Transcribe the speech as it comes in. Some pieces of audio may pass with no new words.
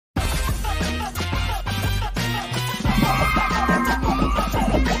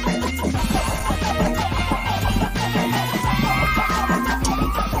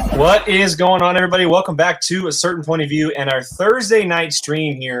What is going on, everybody? Welcome back to A Certain Point of View and our Thursday night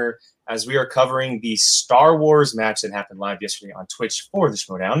stream here as we are covering the Star Wars match that happened live yesterday on Twitch for the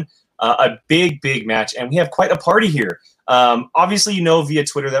Schmoedown. A big match, and we have quite a party here. Obviously, you know via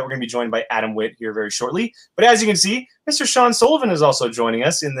Twitter that we're going to be joined by Adam Witt here very shortly. But as you can see, Mr. Sean Sullivan is also joining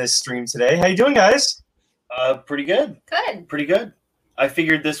us in this stream today. How you doing, guys? Pretty good. Good. Pretty good. I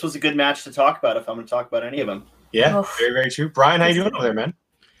figured this was a good match to talk about if I'm going to talk about any of them. Yeah, very true. Brian, how you doing over there, man?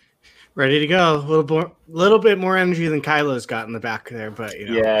 Ready to go. A little bit more energy than Kylo's got in the back there, but you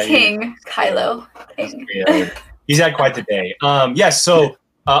know. Yeah, King Kylo. King. Yeah, he's had quite the day. Yes, so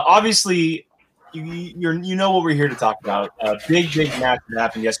obviously you know what we're here to talk about. A big match that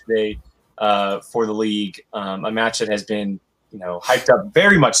happened yesterday for the league. A match that has been hyped up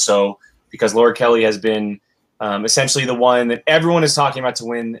very much so because Laura Kelly has been essentially the one that everyone is talking about to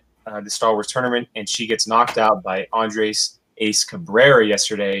win the Star Wars tournament, and she gets knocked out by Andres Ace Cabrera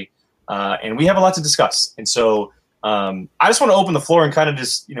yesterday. And we have a lot to discuss. And so I just want to open the floor and kind of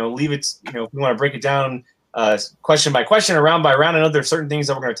just, leave it, if we want to break it down question by question, round by round. I know there's certain things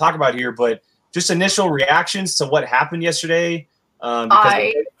that we're going to talk about here, but just initial reactions to what happened yesterday,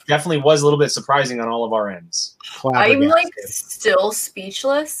 because it definitely was a little bit surprising on all of our ends. I'm still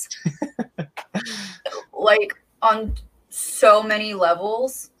speechless. On so many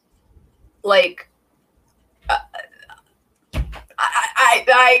levels. I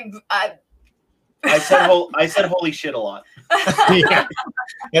said holy shit a lot. Yeah,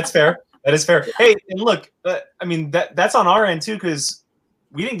 that's fair. That is fair. Hey, and look, that's on our end too, because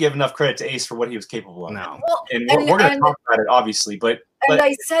we didn't give enough credit to Ace for what he was capable of. No. Well, and we're going to talk about it, obviously. But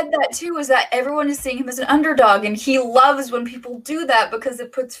I said that too, is that everyone is seeing him as an underdog, and he loves when people do that because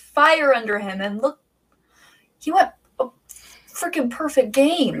it puts fire under him. And look, he went a freaking perfect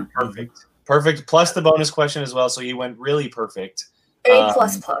game. Perfect. Plus the bonus question as well. So he went really perfect. A++.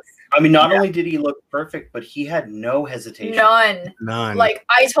 Not only did he look perfect, but he had no hesitation. None.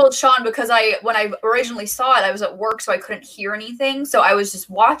 I told Sean because when I originally saw it, I was at work, so I couldn't hear anything. So I was just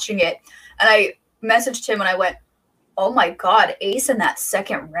watching it, and I messaged him and I went, "Oh my God, Ace in that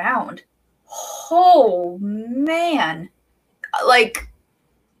second round! Oh man,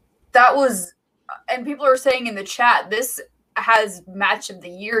 that was." And people are saying in the chat, this has match of the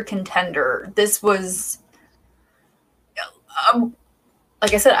year contender. This was.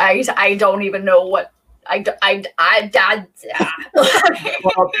 Like I said, I don't even know what well,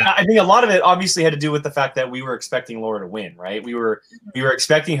 I think a lot of it obviously had to do with the fact that we were expecting Laura to win, right? We were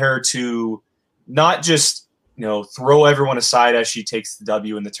expecting her to not just throw everyone aside as she takes the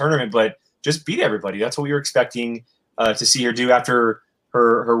W in the tournament, but just beat everybody. That's what we were expecting to see her do after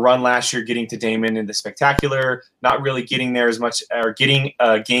her run last year, getting to Damon in the Spectacular, not really getting there as much or getting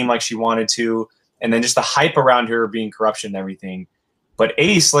a game like she wanted to, and then just the hype around her being corruption and everything. But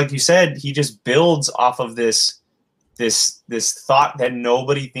Ace, like you said, he just builds off of this thought that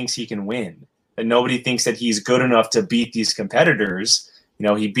nobody thinks he can win, that nobody thinks that he's good enough to beat these competitors.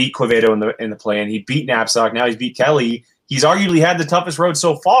 He beat Quevedo in the play, and he beat Knapsack. Now he's beat Kelly. He's arguably had the toughest road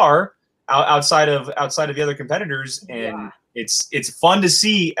so far outside of the other competitors, and it's fun to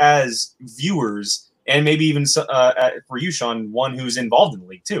see as viewers. And maybe even for you, Sean, one who's involved in the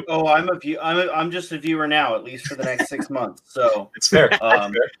league too. Oh, I'm just a viewer now, at least for the next 6 months. So it's fair. Here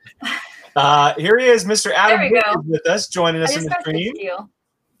he is, Mr. Adam Witt, with us, joining us in the stream.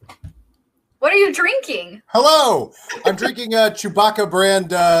 What are you drinking? Hello, I'm drinking a Chewbacca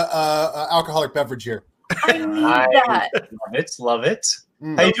brand alcoholic beverage here. I need that. Love it.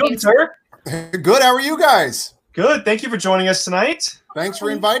 How you doing, sir? Good. How are you guys? Good. Thank you for joining us tonight. Thanks for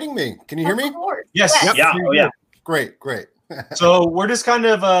inviting me. Can you hear me? Yes. Yep. Yeah. Oh, yeah. Great. So we're just kind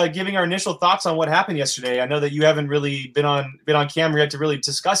of giving our initial thoughts on what happened yesterday. I know that you haven't really been on camera yet to really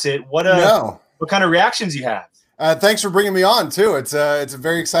discuss it. What kind of reactions you have? Thanks for bringing me on too. It's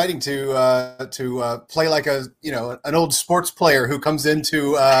very exciting to play like an old sports player who comes in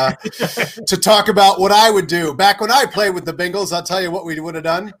to talk about what I would do back when I played with the Bengals. I'll tell you what we would have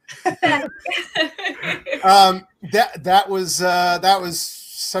done. That was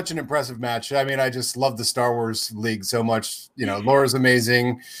such an impressive match. I mean, I just love the Star Wars League so much. Laura's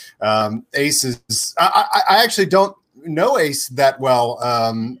amazing. Ace is. I actually don't know Ace that well,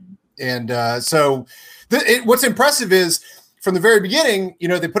 so. What's impressive is from the very beginning,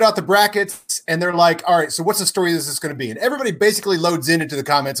 they put out the brackets and they're like, all right, so what's the story this is going to be? And everybody basically loads into the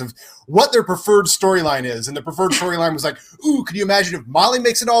comments of what their preferred storyline is. And the preferred storyline was like, ooh, could you imagine if Molly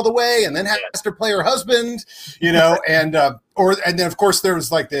makes it all the way and then has to play her husband, and then of course there was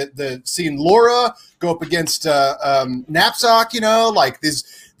like the seeing Laura go up against Knapsack, like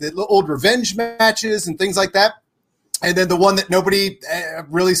the old revenge matches and things like that. And then the one that nobody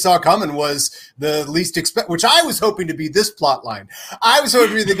really saw coming was the least which I was hoping to be this plot line. I was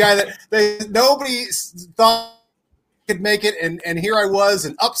hoping to be the guy that nobody thought could make it, and here I was,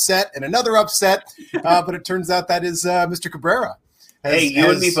 an upset and another upset, but it turns out that is Mr. Cabrera. Hey, you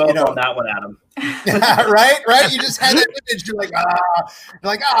and me both on that one, Adam. right. You just had that image. You're like,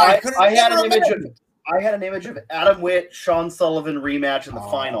 I had an image of Adam Witt, Sean Sullivan rematch in the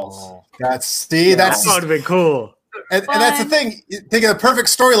finals. That would have been cool. And that's the thing. Think of the perfect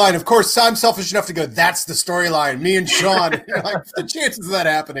storyline. Of course, I'm selfish enough to go, that's the storyline. Me and Sean. Like, the chances of that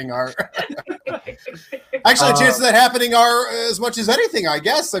happening are actually the chances of that happening are as much as anything, I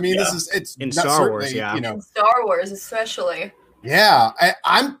guess. I mean, it's in Star Wars, in Star Wars, especially. Yeah,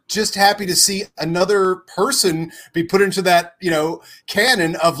 I'm just happy to see another person be put into that,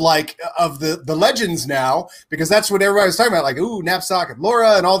 canon of the legends now, because that's what everybody was talking about, like, ooh, Knapsack and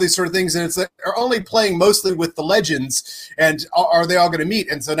Laura and all these sort of things, and it's like, they're only playing mostly with the legends, and are they all going to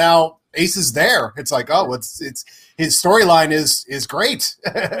meet? And so now Ace is there. It's like, oh, it's his storyline is great,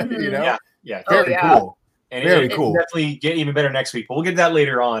 Yeah, very cool. And very it cool. Definitely get even better next week, but we'll get to that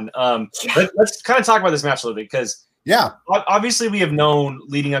later on. Let's kind of talk about this match a little bit, because obviously we have known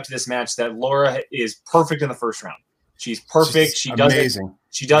leading up to this match that Laura is perfect in the first round. She's perfect. She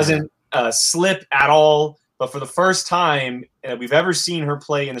doesn't slip at all. But for the first time we've ever seen her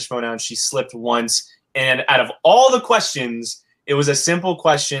play in the Schmoedown, she slipped once. And out of all the questions, it was a simple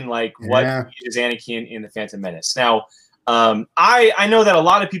question like, what is Anakin in the Phantom Menace? Now, I know that a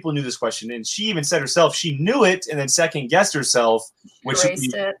lot of people knew this question, and she even said herself she knew it and then second guessed herself, which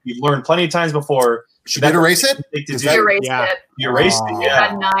we learned plenty of times before. She did erase it? She erased it. You erased it, She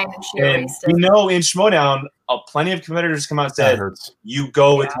had 9 and she erased it. We know in Schmoedown, plenty of competitors come out and said, you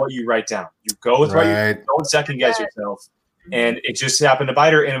go with what you write down. You go with what you don't second guess yourself. And it just happened to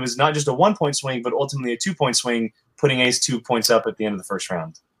bite her, and it was not just a 1-point swing, but ultimately a 2-point swing, putting Ace 2 points up at the end of the first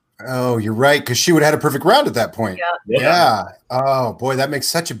round. Oh, you're right, because she would have had a perfect round at that point. Yeah. Oh, boy, that makes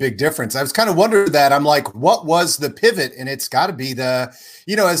such a big difference. I was kind of wondering that. I'm like, what was the pivot? And it's got to be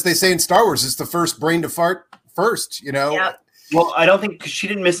as they say in Star Wars, it's the first brain to fart first, Yeah. Well, I don't think, because she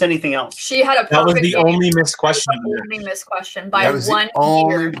didn't miss anything else. She had a perfect That was the only missed question. Only missed question by that was 1 the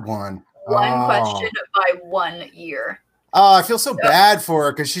only year. one. One question by 1 year. Oh, I feel so bad for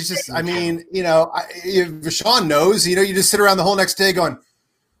her, because she's just, I mean, if Sean knows, you just sit around the whole next day going,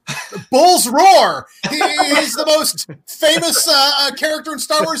 Bulls roar. He's the most famous character in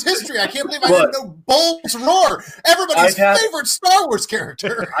Star Wars history. I can't believe I didn't know Bulls roar. Everybody's favorite Star Wars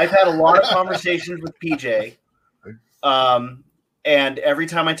character. I've had a lot of conversations with PJ, and every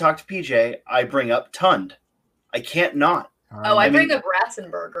time I talk to PJ, I bring up Tund. I can't not. I bring up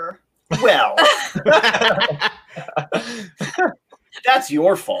Ratzenberger. Well, that's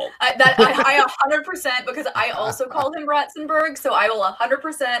your fault. I 100%, because I also called him Ratzenberg, so I will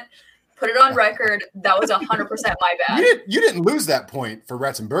 100% put it on record. That was 100% my bad. You didn't lose that point for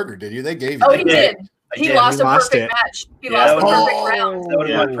Ratzenberger, did you? They gave you. Oh, he did. He lost a perfect match. He lost a perfect round. That would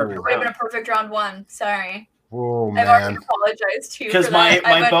have been It would have been a perfect round 1. Sorry. Oh, I've already apologized to you. Because my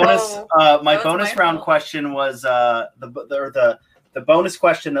bonus round question was the bonus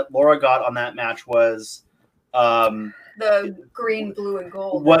question that Laura got on that match was the green, blue, and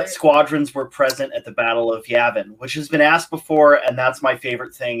gold. What squadrons were present at the Battle of Yavin, which has been asked before, and that's my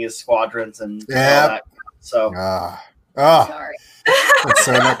favorite thing is squadrons and all that. So, sorry.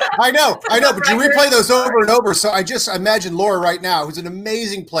 I know, but you replay those over and over. So I just imagine Laura right now, who's an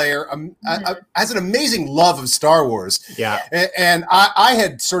amazing player, has an amazing love of Star Wars. Yeah. And I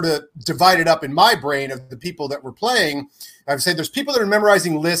had sort of divided up in my brain of the people that were playing. I've said there's people that are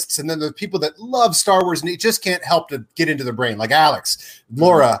memorizing lists, and then there's people that love Star Wars, and it just can't help to get into their brain, like Alex,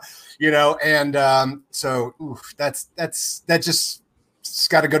 Laura, and so that just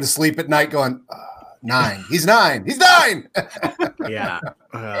got to go to sleep at night going, 9. He's 9. He's 9. Yeah.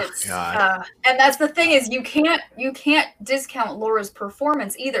 Oh, God. And that's the thing is you can't discount Laura's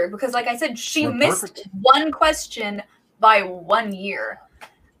performance either, because like I said, she missed one question by 1 year.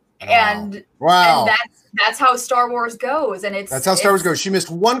 And that's how Star Wars goes, and that's how Star Wars goes. She missed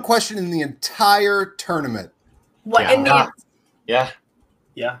one question in the entire tournament. Yeah.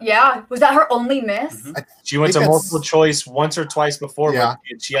 Was that her only miss? Mm-hmm. She went to multiple choice once or twice before, but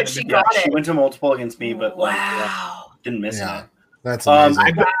she had she went to multiple against me, but didn't miss it. That's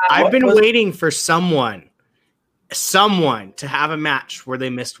amazing. I've been waiting for someone to have a match where they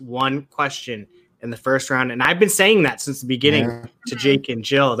missed one question in the first round, and I've been saying that since the beginning to Jake and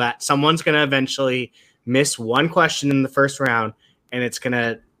Jill, that someone's going to eventually miss one question in the first round, and it's going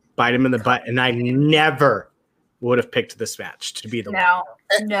to bite him in the butt. And I never would have picked this match to be the one.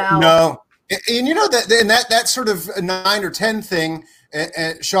 No. And you know that sort of 9 or 10 thing,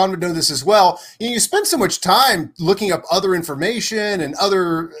 and Sean would know this as well. You spend so much time looking up other information and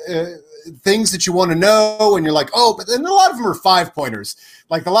other things that you want to know, and you're like, oh, but then a lot of them are 5-pointers.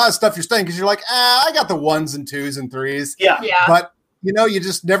 Like a lot of stuff you're studying because you're like, I got the 1s and 2s and 3s. Yeah. But you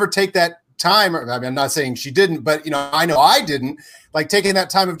just never take that time. I mean, I'm not saying she didn't, but I know I didn't. Like taking that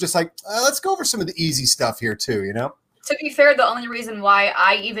time of just like, let's go over some of the easy stuff here too. To be fair, the only reason why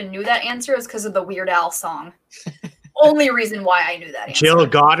I even knew that answer is because of the Weird Al song. Only reason why I knew that answer. Jill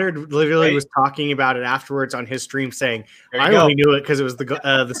Goddard literally was talking about it afterwards on his stream, saying, "I only knew it because it was the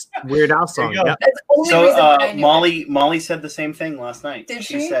Weird Al song." Yep. That's the only reason why I knew Molly said the same thing last night. Did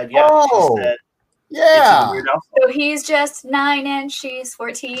she? Said, yeah. Oh. She said, Yeah. So he's just 9 and she's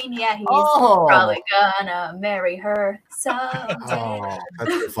 14. Yeah, he's probably gonna marry her someday. Oh,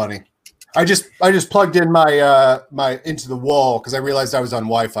 that's so funny. I just plugged in my into the wall because I realized I was on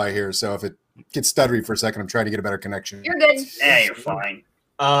Wi-Fi here. So if it gets stuttery for a second, I'm trying to get a better connection. You're good. Yeah, you're fine.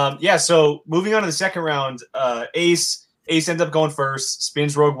 So moving on to the second round, Ace ends up going first,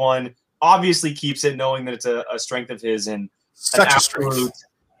 spins Rogue One, obviously keeps it, knowing that it's a strength of his, and Such an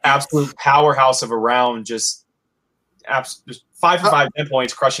absolute powerhouse of a round, just 5 for 5 10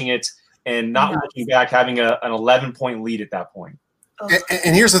 points, crushing it, and not looking back, having an 11-point lead at that point.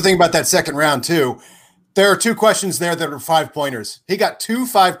 And here's the thing about that second round too. There are 2 questions there that are 5-pointers. He got 2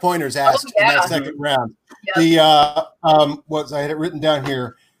 5-pointers asked in that second round. Yep. I had it written down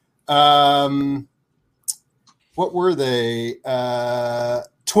here. What were they?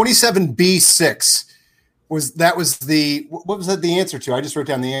 27B6 was the what was that the answer to? I just wrote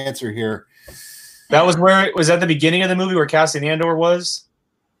down the answer here. That was at the beginning of the movie where Cassian Andor was.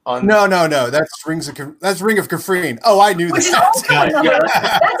 No. That's Ring of Kafrine. Oh, I knew that. That's awesome.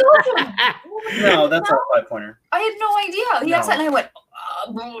 No, that's not a 5-pointer. I had no idea. He asked that and I went,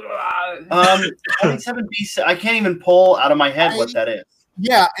 27B6. I can't even pull out of my head what that is.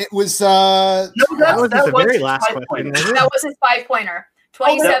 Yeah, it was. No, that was the very his last 5-pointer. question. that was his 5-pointer.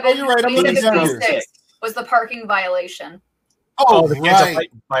 27, you're right. I'm looking down here. 27B6 was the parking violation. Oh, the right.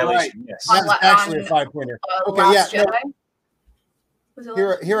 violation. Yes. That's actually a 5-pointer. Okay, Last yeah. Jedi? Was it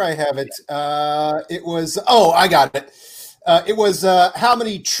Last Here I have it. It was. Oh, I got it. It was. How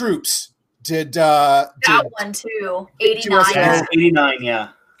many troops did? that one too. 89. 89, yeah.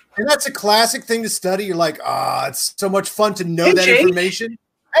 And that's a classic thing to study. You're like, it's so much fun to know that Jake. information.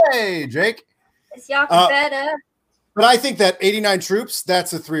 Hey, Jake. It's Yaki better. But I think that 89 troops,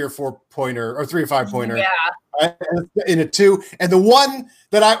 that's a 3 or 4-pointer or 3 or 5-pointer. Yeah. In a 2. And the one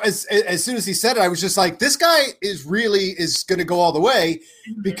that as soon as he said it, I was just like, this guy is going to go all the way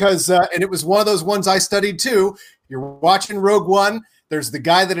because, and it was one of those ones I studied too. You're watching Rogue One. There's the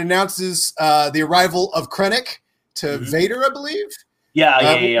guy that announces the arrival of Krennic to Vader, I believe.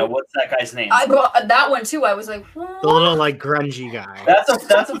 Yeah. What's that guy's name? That one too. I was like, what? The little grungy guy. That's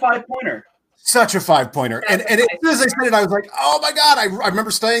a 5-pointer. Such a 5-pointer. And as soon as I said it, I was like, oh my God, I remember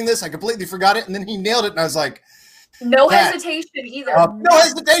studying this. I completely forgot it. And then he nailed it. And I was like, no hesitation either. No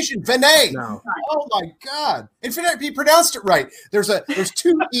hesitation. Vinay. No. Oh my God. In fact, he pronounced it right. There's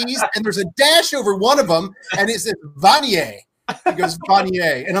 2 E's and there's a dash over one of them. And it says Vanier. He goes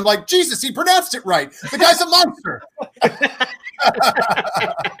Vanier. And I'm like, Jesus, he pronounced it right. The guy's a monster.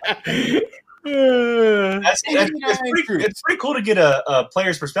 It's pretty cool to get a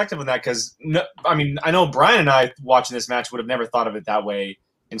player's perspective on that because, I know Brian and I watching this match would have never thought of it that way.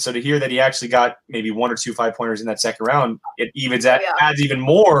 And so to hear that he actually got maybe 1 or 2 5-pointers in that second round, it adds even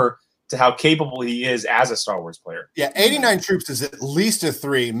more to how capable he is as a Star Wars player. Yeah, 89 troops is at least a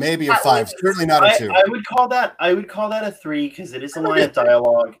 3, maybe a 5, certainly not a 2. I would call that a 3 because it is a line of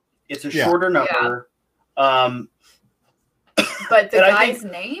dialogue. It's a shorter number. But the guy's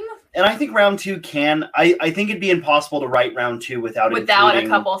name? And I think round 2 I think it'd be impossible to write round 2 without a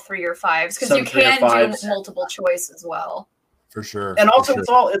couple 3 or 5s because you can do multiple choice as well. For sure. And also it's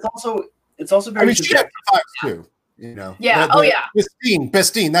also very she had 5 too. Yeah.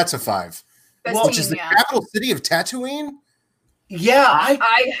 Bestine, that's a 5. Bestine, which is the capital city of Tatooine. Yeah,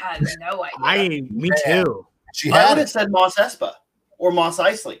 I had no idea. Me too. I would have said Mos Espa or Mos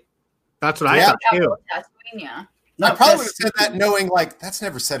Eisley. That's what I thought too. Tatooine, yeah. I probably would have said that knowing that's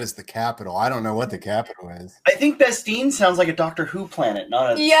never said as the capital. I don't know what the capital is. I think Bestine sounds like a Doctor Who planet,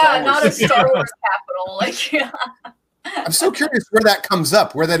 not a Star Wars capital. I'm so curious where that comes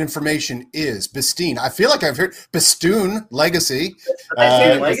up, where that information is. Bestine. I feel like I've heard Bestoon Legacy.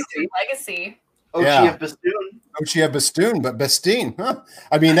 Legacy. Ochi of Bestoon. Ochi of Bestoon, but Bestine. Huh?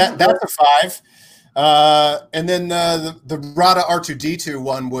 I mean that's a 5. And then the Rada R2D2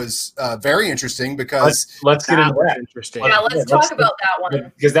 one was very interesting because let's get into that. Interesting. Yeah, let's talk about that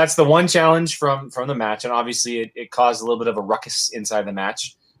one. Because that's the one challenge from the match, and obviously it caused a little bit of a ruckus inside the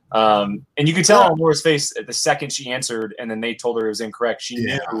match. And you could tell on Laura's face the second she answered, and then they told her it was incorrect. She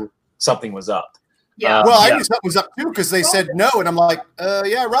knew something was up. Yeah. Well, I knew something was up too because they said no, and I'm like,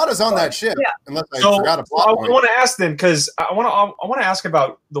 yeah, Rada's on that ship. Yeah. Unless I forgot a plot point. I want to ask then, because I want to ask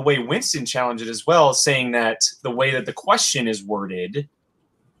about the way Winston challenged it as well, saying that the way that the question is worded,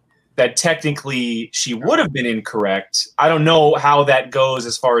 that technically she would have been incorrect. I don't know how that goes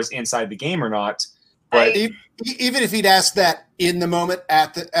as far as inside the game or not. But even if he'd asked that in the moment,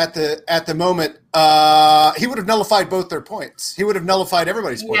 at the moment, he would have nullified both their points. He would have nullified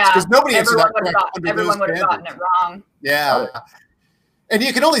everybody's points because nobody answered that correct. Everyone would have gotten it wrong. Yeah, and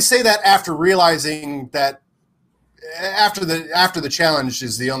you can only say that after realizing that after the challenge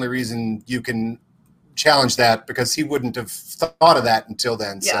is the only reason you can challenge that, because he wouldn't have thought of that until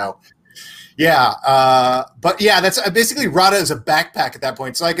then. Yeah. So. Yeah, but yeah, that's basically Rada is a backpack at that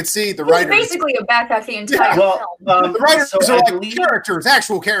point. So I could see the writers. Basically a backpack the entire film. The writers are like characters,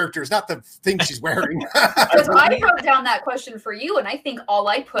 actual characters, not the thing she's wearing. Because I wrote down that question for you, and I think all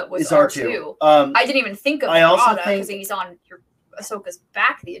I put was R2. I didn't even think of Rada because he's on Ahsoka's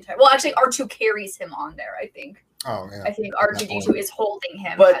back the entire. Well, actually, R2 carries him on there. I think. Oh yeah. I think R2D2 is holding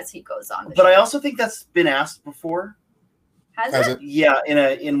him as he goes on. But I also think that's been asked before. Has it? Yeah,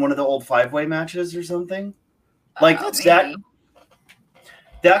 in one of the old 5-way matches or something. Like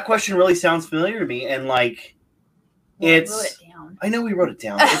that question really sounds familiar to me, and like it's. Wrote it down. I know we wrote it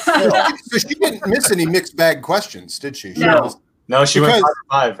down. So she didn't miss any mixed bag questions, did she? No, she went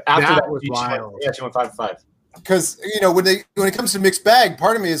 5-5. After that was wild. She went 5-5. Because when it comes to mixed bag,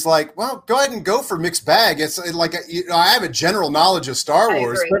 part of me is like, well, go ahead and go for mixed bag. It's like I have a general knowledge of Star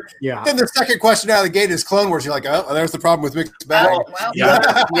Wars, but then the second question out of the gate is Clone Wars. You're like, oh, there's the problem with mixed bag. The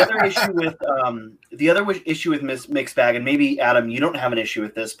other issue with mixed bag, and maybe Adam, you don't have an issue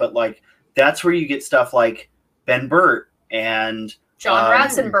with this, but like that's where you get stuff like Ben Burt and John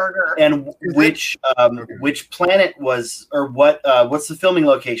Ratzenberger, and which planet was, or what's the filming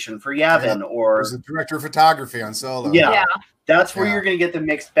location for Yavin, or was the director of photography on Solo? Yeah. That's where you're going to get the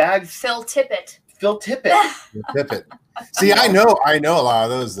mixed bag. Phil Tippett. See, I know a lot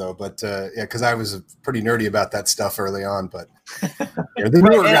of those though, but because I was pretty nerdy about that stuff early on. But the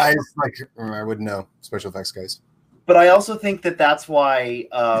newer guys, like I wouldn't know special effects guys. But I also think that's why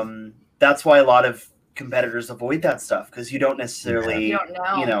a lot of competitors avoid that stuff, because you don't necessarily, Yeah,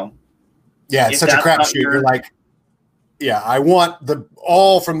 it's such a crapshoot. You're like, I want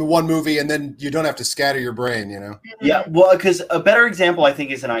all from the one movie, and then you don't have to scatter your brain, Yeah, well, because a better example, I think,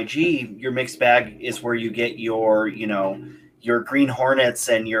 is an IG. Your mixed bag is where you get your, your Green Hornets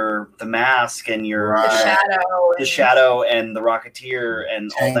and the Mask and your the Shadow and the Rocketeer and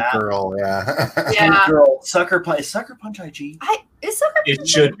Tank all that. Girl, Tank Girl, Sucker Punch. Is Sucker Punch IG? It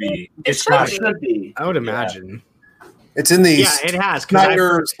should be. It should be. I would imagine. It's in the it has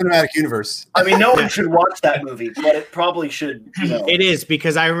Snyder cinematic universe. I mean, no one should watch that movie, but it probably should. It is,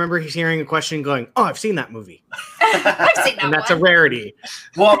 because I remember hearing a question going, "Oh, I've seen that movie." I've seen that and that's a rarity.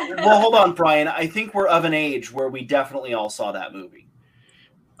 Well, hold on, Brian. I think we're of an age where we definitely all saw that movie.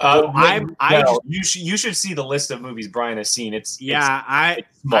 You should see the list of movies Brian has seen. I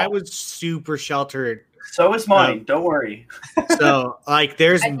was super sheltered. So is mine. Don't worry. So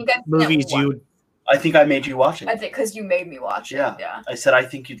there's movies I think I made you watch it. I think because you made me watch it. Yeah. I said I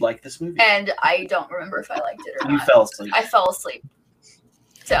think you'd like this movie, and I don't remember if I liked it or not. You fell asleep. I fell asleep.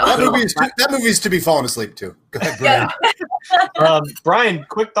 So that movie is to be falling asleep to. Go ahead, Brian. Brian,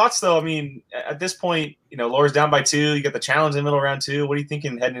 quick thoughts though. I mean, at this point, Laura's down by 2. You got the challenge in the middle of round 2. What are you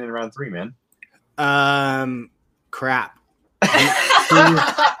thinking heading into round 3, man? Crap.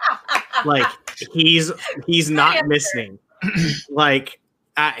 He's not missing.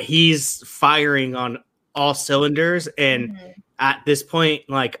 He's firing on all cylinders, and at this point,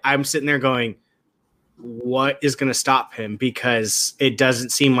 I'm sitting there going, what is going to stop him? Because it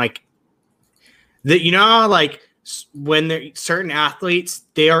doesn't seem like that. When they're certain athletes,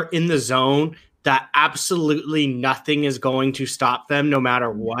 they are in the zone that absolutely nothing is going to stop them, no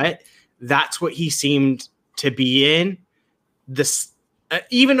matter what. That's what he seemed to be in. This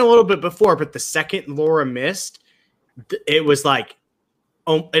even a little bit before, but the second Laura missed, it was like.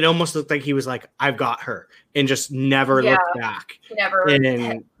 It almost looked like he was like, I've got her, and just never looked back. Never,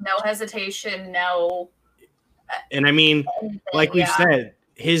 no hesitation, no. And I mean, like we've said,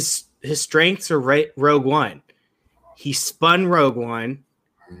 his strengths are Rogue One. He spun Rogue One.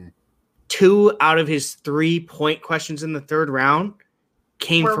 2 out of his 3 point questions in the third round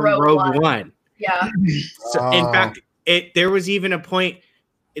came from Rogue One. Yeah. So, in fact, there was even a point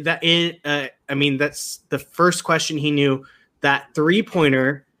that that's the first question he knew. That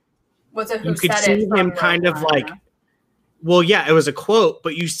 3-pointer, you could see him kind of like, well, yeah, it was a quote,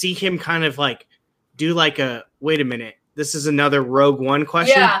 but you see him kind of like do like a, wait a minute, this is another Rogue One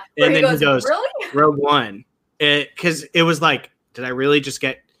question. Yeah, and then he goes, really? Rogue One. Because it was like, did I really just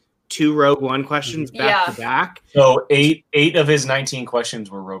get 2 Rogue One questions back to back? So 8 of his 19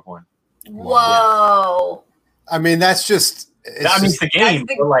 questions were Rogue One. Whoa. I mean, that's just... That means the game.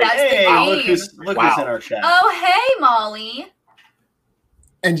 Look who's in our chat. Oh, hey, Molly.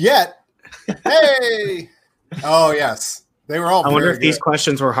 And yet, hey! Oh, yes. They were all I wonder if good. these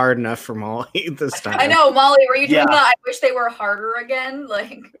questions were hard enough for Molly this time. I know, Molly, were you doing that? I wish they were harder again.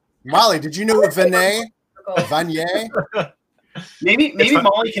 Like, Molly, did you know Vanier? Maybe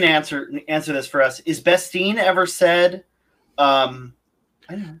Molly can answer this for us. Is Bestine ever said?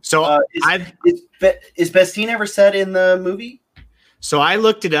 I don't know. So is Bestine ever said in the movie? So I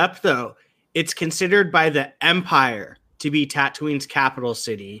looked it up though. It's considered by the Empire to be Tatooine's capital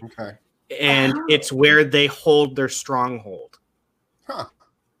city. Okay. And it's where they hold their stronghold. Huh.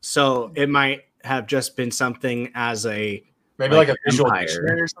 So it might have just been something as a maybe like a visual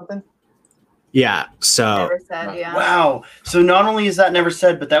dictionary or something. Yeah. So never said, yeah. Wow. So not only is that never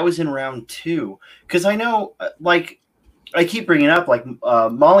said, but that was in round 2. Because I know, like, I keep bringing up, like,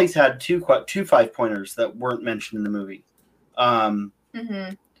 Molly's had two 5-pointers that weren't mentioned in the movie.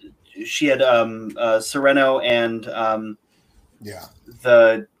 She had Sereno and the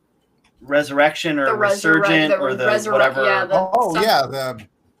Resurrection or Resurgent or the whatever. Yeah,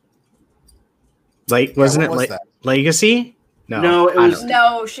 wasn't it Legacy? No, it was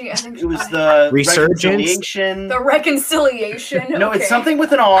I think it was the Resurgence. The Reconciliation. No, it's something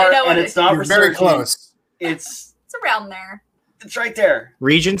with an R, and it's not You're very close. It's around there. It's right there.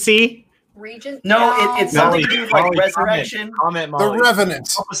 Regency. No, it's something to do with like Resurrection. Comment, Molly. The Revenant.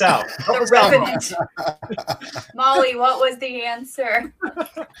 Help us out. The Revenant. Molly, what was the answer?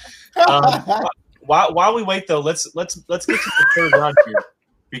 While we wait, though, let's get to the third round here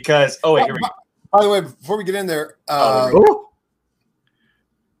because here we go. By the way, before we get in there,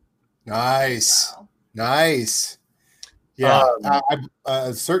 nice. Yeah,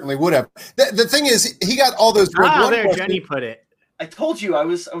 I certainly would have. The thing is, he got all those. There, Jenny put it. I told you I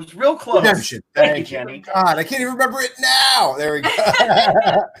was real close. Redemption. Thank you, Jenny. God, I can't even remember it now. There we go.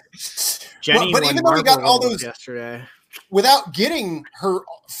 Jenny, but even though we got all those yesterday, without getting her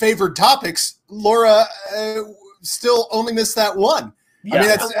favored topics, Laura still only missed that one. Yeah. I mean,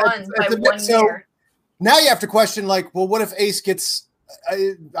 that's a bit, so now you have to question, like, well, what if Ace gets?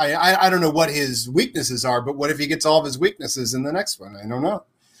 I don't know what his weaknesses are, but what if he gets all of his weaknesses in the next one? I don't know.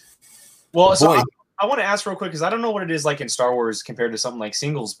 Well, so I want to ask real quick because I don't know what it is like in Star Wars compared to something like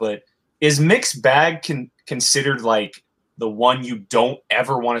singles, but is mixed bag considered like the one you don't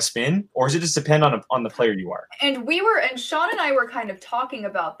ever want to spin, or does it just depend on the player you are? And Sean and I were kind of talking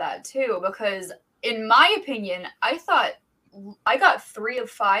about that too, because in my opinion, I thought I got 3 of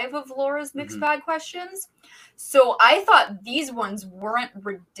 5 of Laura's mixed bag questions. So I thought these ones weren't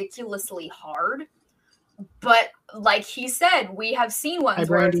ridiculously hard. But like he said, we have seen ones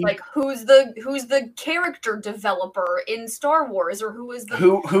where it's like, who's the character developer in Star Wars, or who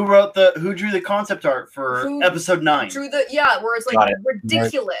drew the concept art for episode 9? Where it's like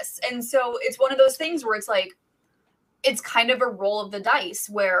ridiculous. Right. And so it's one of those things where it's like, it's kind of a roll of the dice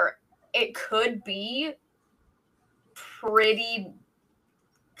where it could be pretty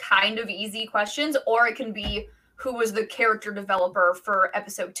kind of easy questions, or it can be who was the character developer for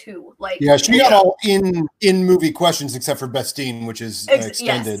episode 2. Like, yeah, she got all in movie questions except for Bestine, which is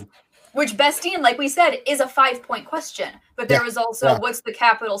extended. Yes. Which Bestine, like we said, is a 5-point question. But there was also what's the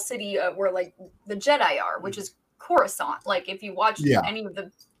capital city where like the Jedi are, which is Coruscant. Like if you watch any of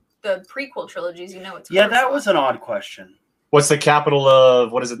the prequel trilogies, you know it's Coruscant. That was an odd question. What's the capital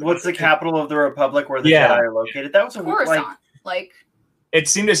of what is it? What's the capital of the Republic where the Jedi are located? That was a Coruscant. Like it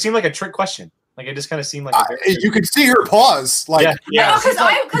seemed like a trick question. Like it just kind of seemed like you could see her pause. Like because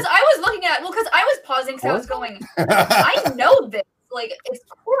I was looking at because I was pausing because I was going. I know this. Like it's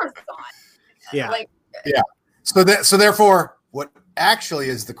Coruscant. Yeah. Like So therefore, what actually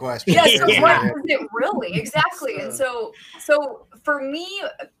is the question? Yes. So what is it really exactly? And so for me,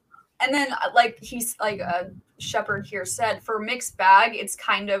 and then like he's like Shepard here said, for mixed bag, it's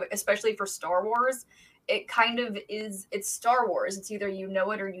kind of, especially for Star Wars, it kind of is. It's Star Wars. It's either you know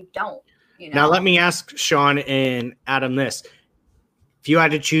it or you don't. You know? Now let me ask Sean and Adam this: if you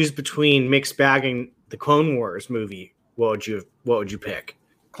had to choose between mixed bag and the Clone Wars movie, what would you pick?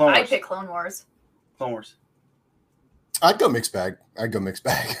 I'd pick Clone Wars. Clone Wars. I'd go mixed bag. I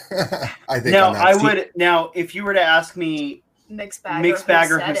think now on that. I would. Now, if you were to ask me mixed bag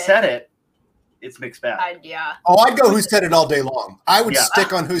or who said it, it's mixed bag. Yeah. Oh, I'd go who said it all day long. I would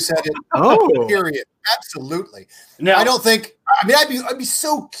stick on who said it. Oh, period. Absolutely. Now, I don't think. I mean, I'd be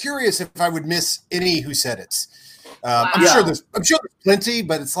so curious if I would miss any who said it. I'm sure there's plenty,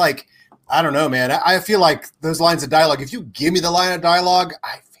 but it's like, I don't know, man. I feel like those lines of dialogue. If you give me the line of dialogue,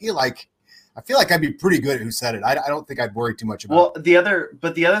 I feel like I'd be pretty good at who said it. I don't think I'd worry too much about. Well, the other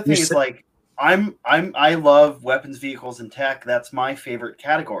thing is like I love weapons, vehicles, and tech. That's my favorite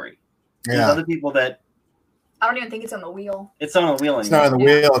category. There's other people that I don't even think it's on the wheel. It's on the wheel. It's not on the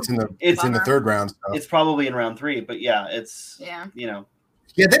wheel. It's in the third round. So. It's probably in round 3, but it's you know.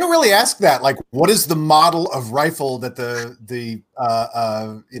 Yeah, they don't really ask that. Like, what is the model of rifle that the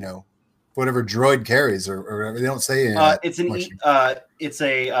you know, whatever droid carries or whatever? They don't say. It's an it's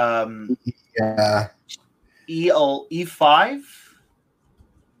a E5.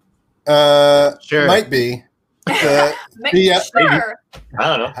 Sure, might be. Sure.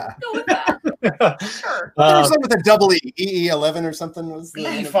 I don't know. Go with that. Sure. There's something with a double EE11 or something. Was the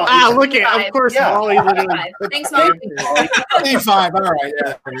E5. Look at, of course, Molly. Thanks, Molly. E5. All right.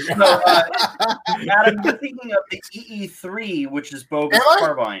 Yeah. So, Adam, you're thinking of the EE3, which is bogus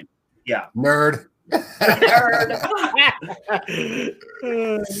carbine. Yeah. Nerd.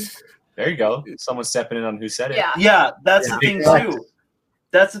 There you go. Someone stepping in on who said it. Yeah, that's the thing too.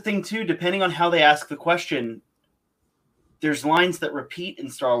 That's the thing too. Depending on how they ask the question, there's lines that repeat in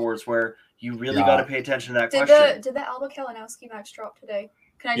Star Wars where you really got to pay attention to that question. Did the Alba Kalinowski match drop today?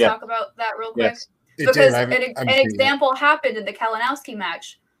 Can I talk about that real quick? Yes. Because an example happened in the Kalinowski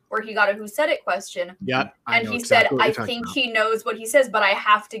match where he got a "Who said it" question. Yeah, and he said, "I think he knows what he says, but I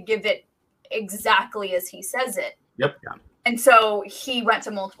have to give it exactly as he says it." Yep. Yeah. And so he went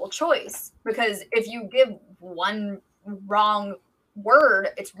to multiple choice because if you give one wrong word,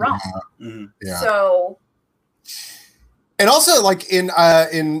 it's wrong. Mm-hmm. Yeah. So. And also, like in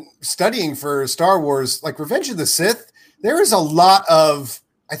studying for Star Wars, like Revenge of the Sith, there is a lot of,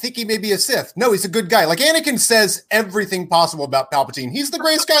 I think he may be a Sith. No, he's a good guy. Like Anakin says everything possible about Palpatine. He's the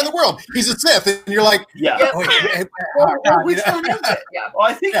greatest guy in the world. He's a Sith. And you're like, yeah. Which one is it? Yeah. Well,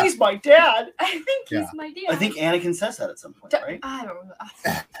 I think he's my dad. I think he's my dad. I think Anakin says that at some point, right? I don't know.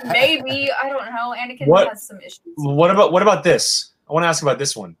 Maybe. I don't know. Anakin has some issues. What about this? I want to ask about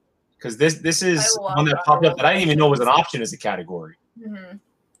this one. Because this is one that popped up that I didn't even know was an option as a category. Mm-hmm.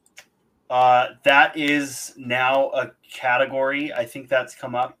 That is now a category. I think that's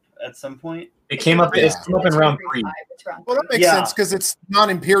come up at some point. It's come up in round 3. Well, that makes sense because it's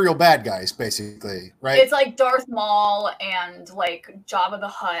non-Imperial bad guys, basically, right? It's like Darth Maul and like Jabba the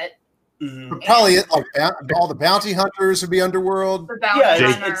Hutt. Mm-hmm. Probably like all the bounty hunters would be underworld.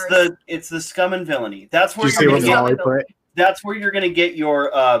 It's the scum and villainy. That's where that's where you're going to get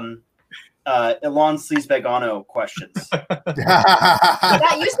your Elon Sleazebagano questions.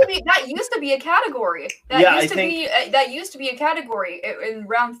 that used to be a category. That used to be a category in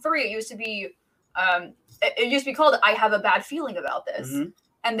round 3. It used to be called "I have a bad feeling about this,"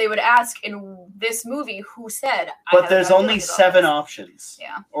 and they would ask in this movie who said. But there's only 7 options.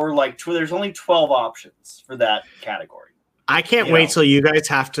 Yeah, or like there's only 12 options for that category. I can't wait till you guys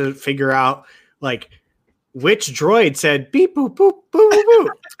have to figure out like. Which droid said beep boop boop boop boop?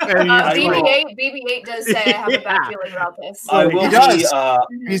 BB-8 does say I have a bad feeling about this. I will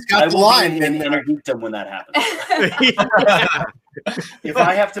be. He's got the line in Intergeekdom when that happens. If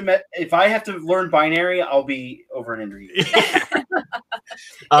I have to learn binary, I'll be over in Intergeekdom.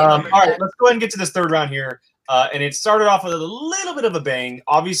 All right, let's go ahead and get to this third round here. And it started off with a little bit of a bang.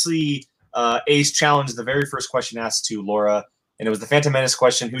 Obviously, Ace challenged the very first question asked to Laura. And it was the Phantom Menace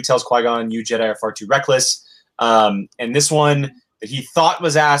question, who tells Qui-Gon you Jedi are far too reckless? And this one that he thought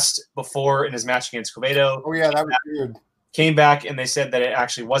was asked before in his match against Schmoedown. Oh, yeah, that was weird. Came back and they said that it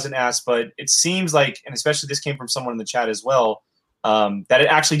actually wasn't asked, but it seems like, and especially this came from someone in the chat as well, that it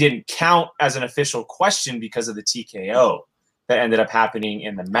actually didn't count as an official question because of the TKO that ended up happening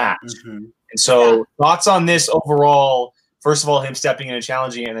in the match. Mm-hmm. And so thoughts on this overall, first of all, him stepping in and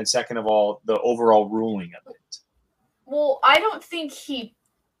challenging, and then second of all, the overall ruling of it. Well, I don't think he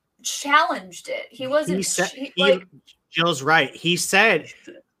challenged it. He wasn't. Jill's right. He said,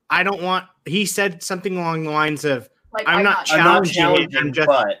 "I don't want." He said something along the lines of, like, "I'm not challenging it. I'm just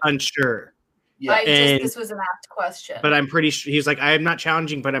unsure." Yeah, this was an asked question. But I'm pretty sure he's like, "I am not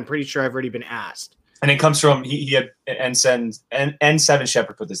challenging, but I'm pretty sure I've already been asked." And it comes from he had N7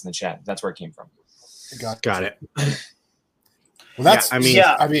 Shepherd put this in the chat. That's where it came from. Got it. Well, that's. I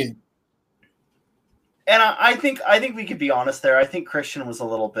mean. And I think we could be honest there. I think Christian was a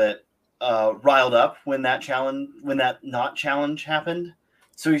little bit riled up when that not challenge happened.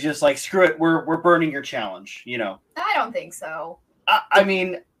 So he's just like, screw it, we're burning your challenge. You know. I don't think so. I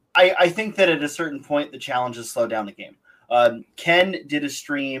mean, I think that at a certain point the challenges slow down the game. Ken did a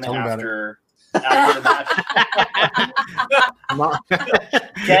stream after the match.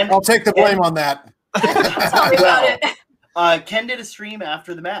 Ken, I'll take the blame on that. Tell me about it. Ken did a stream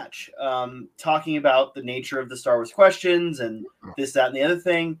after the match, talking about the nature of the Star Wars questions and this, that, and the other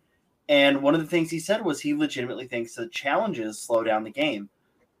thing. And one of the things he said was he legitimately thinks that challenges slow down the game.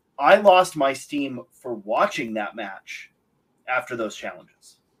 I lost my steam for watching that match after those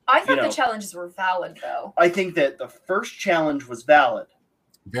challenges. I thought the challenges were valid, though. I think that the first challenge was valid.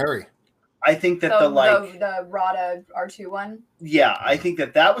 Very. I think that the Rada R2 one. Yeah, I think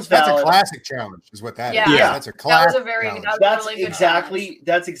that was valid. That's a classic challenge, is what that is. Yeah, that's a classic.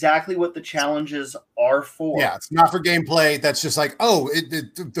 That's exactly what the challenges are for. Yeah, it's not for gameplay. That's just like,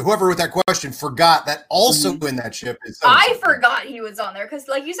 whoever wrote that question forgot that also in that ship is. I forgot he was on there because,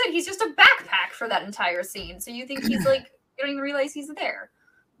 like you said, he's just a backpack for that entire scene. So you think he's like, you don't even realize he's there,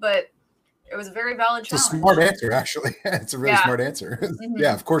 but. It was a very valid challenge. It's a smart answer, actually. It's a really smart answer.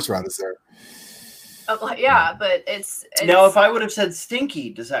 Yeah, of course Rod is there. Yeah, but it's... Now, if I would have said stinky,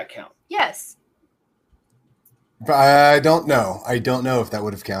 does that count? Yes. But I don't know. I don't know if that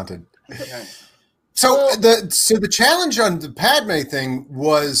would have counted. Okay. So the challenge on the Padme thing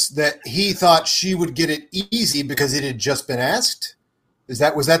was that he thought she would get it easy because it had just been asked. Was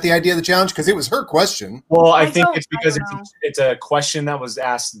that the idea of the challenge? Because it was her question. Well, I think it's because it's a question that was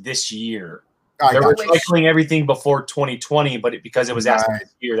asked this year. They were cycling everything before 2020, but because it was asked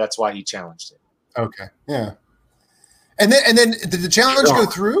this year, that's why he challenged it. Okay, yeah. And then did the challenge go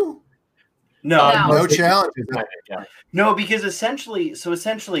through? No challenge. Yeah. No, because essentially,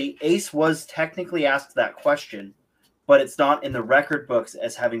 Ace was technically asked that question, but it's not in the record books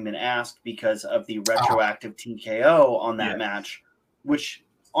as having been asked because of the retroactive TKO on that match. Which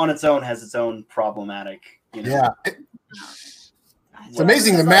on its own has its own problematic, Yeah. It's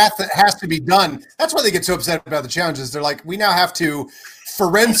amazing the math that has to be done. That's why they get so upset about the challenges. They're like, we now have to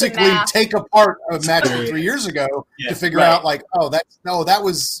forensically take apart a match from 3 years ago to figure out like, that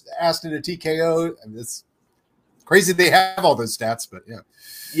was asked in a TKO. And it's crazy they have all those stats, but yeah.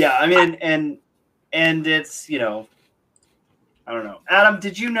 Yeah, I mean, and it's, I don't know. Adam,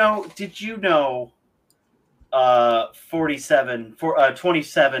 did you know 27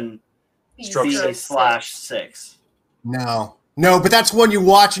 /6. No, but that's one you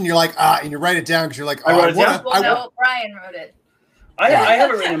watch and you're like, and you write it down because you're like, I wrote it down. No, Brian wrote it. I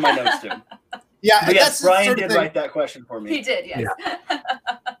have it written in my notes too. Yeah, but yes, Brian did write that question for me. He did, yes.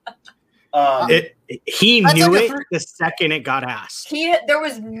 Yeah. He knew it the second it got asked. There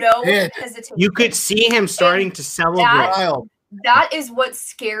was no hesitation. You could see him starting to celebrate. That is what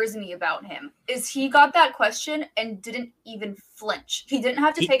scares me about him. Is he got that question and didn't even flinch. He didn't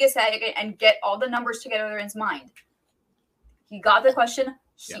have to take a second and get all the numbers together in his mind. He got the question,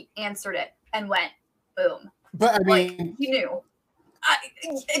 he answered it, and went boom. But I mean, he knew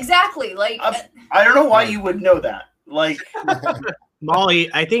exactly. Like I don't know why you would know that. Like Molly,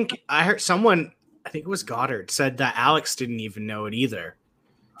 I think I heard someone. I think it was Goddard said that Alex didn't even know it either.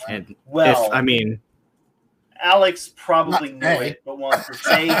 And Alex probably knew it, but wants to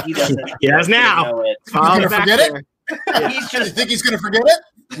say he doesn't. He does now. Know it. He's going to forget it? You think he's going to forget it?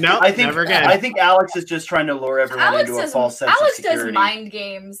 No, never again. I think Alex is just trying to lure everyone into a false sense of security. Alex does mind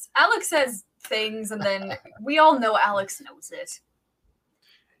games. Alex says things, and then we all know Alex knows it.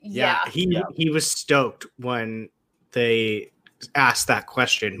 Yeah. He was stoked when they asked that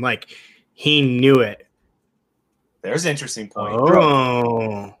question. Like, he knew it. There's an interesting point.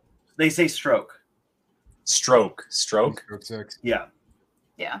 Oh. They say stroke. Stroke. Yeah.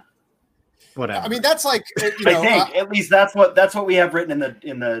 Whatever. I mean, that's like I think at least that's what we have written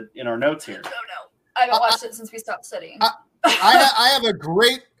in our notes here. No. I haven't watched it since we stopped studying. I have a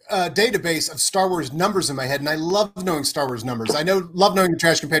great database of Star Wars numbers in my head, and I love knowing Star Wars numbers. Love knowing the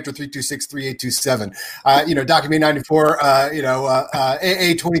Trash Compactor 3263827. Document 94.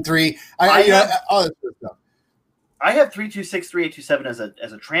 AA 23. All this sort of stuff. I have 3263827 as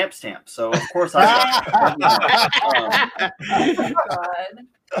a tramp stamp, so of course I.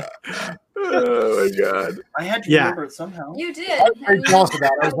 Oh my god! I had to remember it somehow. You did. I was very jealous of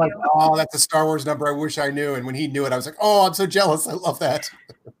that. I was like, "Oh, that's a Star Wars number. I wish I knew." And when he knew it, I was like, "Oh, I'm so jealous. I love that."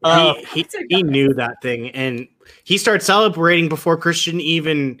 He knew that thing, and he started celebrating before Christian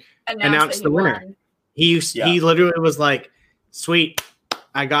even announced the winner. He literally was like, "Sweet,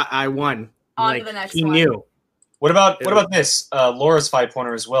 I won." On to the next he one. knew. What about this? Laura's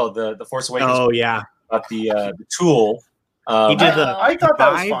 5-pointer as well. The Force Awakens. Oh yeah. About the tool. He did I thought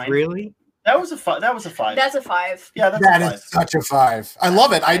that was fine. Really? That was a 5. That was a 5. That's a 5. Yeah, that's That a 5. is such a 5. I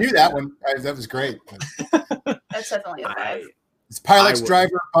love it. I knew that one. That was great. That's definitely a 5. It's Pilex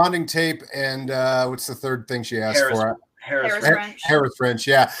driver, bonding tape, and what's the third thing she asked for? Harris wrench. Harris wrench.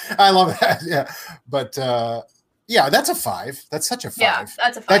 Yeah, I love that. Yeah, but yeah, that's a 5. That's such a 5. Yeah,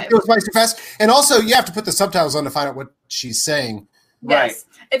 that's a 5. That goes by so fast. And also, you have to put the subtitles on to find out what she's saying. Yes.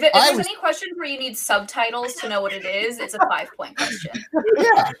 If there's any questions where you need subtitles to know what it is, it's a 5-point question.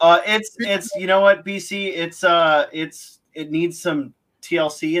 Yeah. It's you know what, BC? It needs some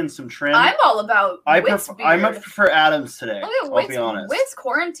TLC and some trim. I'm all about Witt's beard. I much prefer Adams today. I'll be honest. Witt's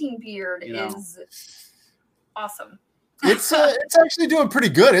quarantine beard is awesome. It's actually doing pretty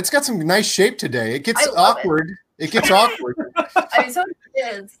good. It's got some nice shape today. It gets awkward. It gets awkward. I mean, so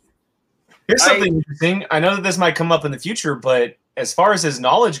it is. Here's something interesting. I know that this might come up in the future, but as far as his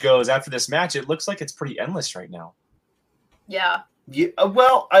knowledge goes after this match, it looks like it's pretty endless right now. Yeah.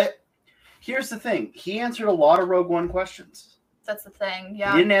 Well, here's the thing. He answered a lot of Rogue One questions. That's the thing.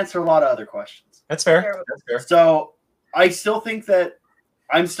 Yeah. He didn't answer a lot of other questions. That's fair. That's fair. So I still think that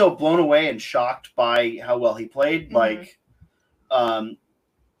I'm still blown away and shocked by how well he played. Mm-hmm.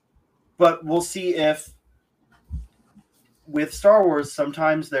 But we'll see if with Star Wars,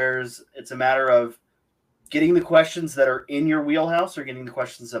 sometimes it's a matter of getting the questions that are in your wheelhouse or getting the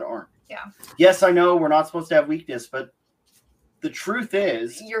questions that aren't. Yeah. Yes, I know we're not supposed to have weakness, but the truth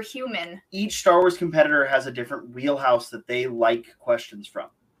is you're human. Each Star Wars competitor has a different wheelhouse that they like questions from.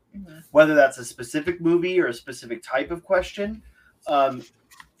 Mm-hmm. Whether that's a specific movie or a specific type of question.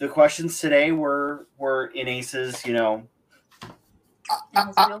 The questions today were in Ace's, The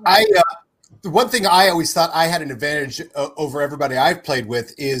one thing I always thought I had an advantage over everybody I've played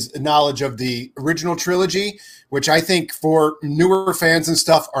with is knowledge of the original trilogy, which I think for newer fans and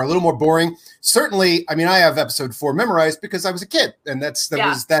stuff are a little more boring. Certainly, I mean, I have episode 4 memorized because I was a kid, and that's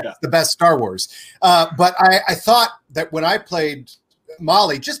the best Star Wars. But I thought that when I played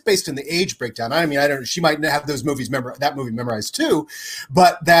Molly, just based on the age breakdown, I mean, she might have those movies that movie memorized too,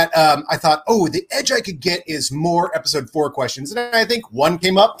 but that I thought, the edge I could get is more episode 4 questions, and I think one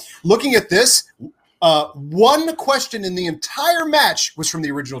came up. Looking at this, one question in the entire match was from the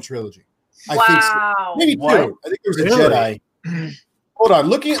original trilogy. I think so. Maybe 2. I think there was a Jedi. Hold on,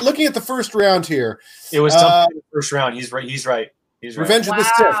 looking at the first round here. It was something in the first round. He's right. Revenge of the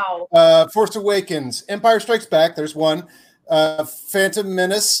Sith, Force Awakens, Empire Strikes Back. There's one. Phantom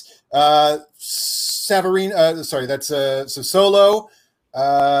Menace, Savarine, that's Solo.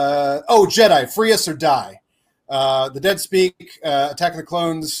 Jedi, Free Us or Die. The Dead Speak, Attack of the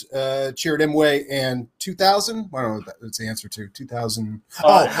Clones, Cheered Imwe, and 2000. I don't know what that's the answer to. 2000.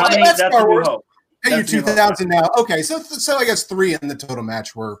 That's Star Wars. Hey, you 2000 now. Okay, so I guess 3 in the total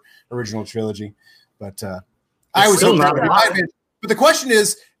match were original trilogy, but I was still not. But the question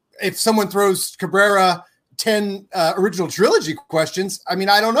is, if someone throws Cabrera 10 original trilogy questions, I mean,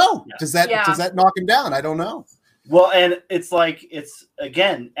 I don't know. Does that knock him down? I don't know. Well, and it's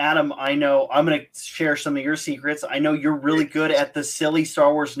again, Adam, I know I'm going to share some of your secrets. I know you're really good at the silly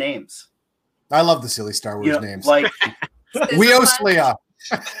Star Wars names. I love the silly Star Wars names. Like Weoslia.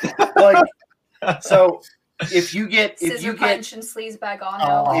 So if you get punch and sleazebag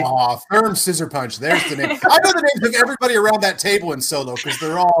on firm scissor punch. There's the name. I know the names of everybody around that table in Solo because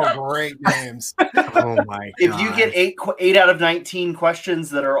they're all great names. Oh my god! If you get 8 out of 19 questions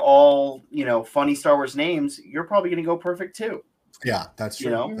that are all funny Star Wars names, you're probably going to go perfect too. Yeah, that's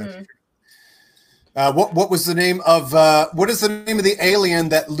true. That's true. What was the name of what is the name of the alien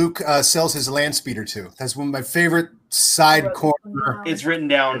that Luke sells his land speeder to? That's one of my favorite side corner. It's written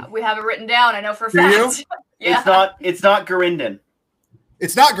down. We have it written down. I know for a fact. Yeah. It's not Garindon.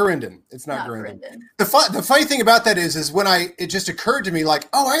 It's not Garindon. It's not Garindon. The funny thing about that is when it just occurred to me I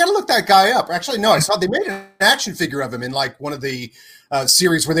got to look that guy up. Actually, no, I saw they made an action figure of him in one of the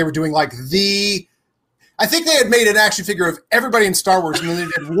series where they were doing I think they had made an action figure of everybody in Star Wars, and then they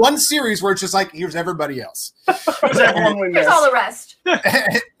did one series where it's just here's everybody else. Here's everyone we missed. Here's all the rest.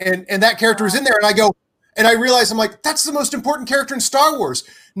 and that character was in there, and I go, and I realize I'm that's the most important character in Star Wars.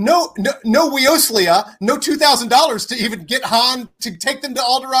 No Weoslia, no $2,000 to even get Han to take them to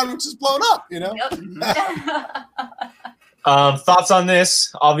Alderaan, which is blown up. Yep. Thoughts on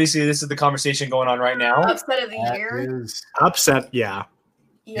this? Obviously, this is the conversation going on right now. Upset of the year. Upset, yeah.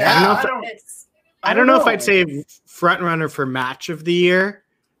 Yeah. I don't know if I'd say front runner for match of the year.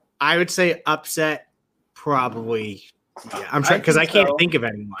 I would say upset, probably. Yeah, I'm trying because I can't think of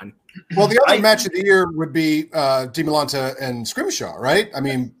anyone. Well, the other match of the year would be DiMolanta and Scrimshaw, right? I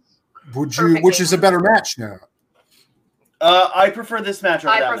mean, which is a better match now? I prefer this match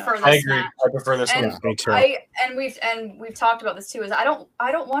over that match. I agree. I prefer this and one. Me too. We've talked about this too. Is I don't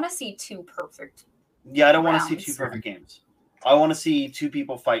want to see two perfect. Yeah, I don't want to see two perfect games. I want to see two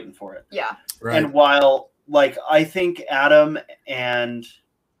people fighting for it. Yeah. Right. And while I think Adam and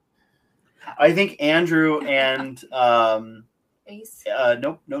Andrew and Ace.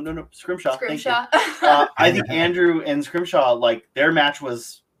 Nope, Scrimshaw. Scrimshaw. I think Andrew and Scrimshaw, their match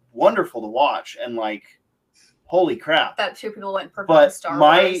was wonderful to watch, and holy crap. That two people went perfect. But Star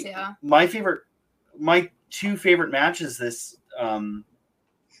Wars, yeah. my two favorite matches this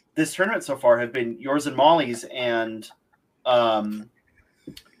tournament so far have been yours and Molly's, and it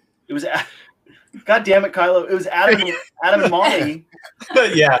was God damn it, Kylo! It was Adam and Molly.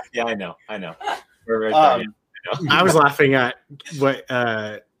 yeah, I know. We're right there. I was laughing at what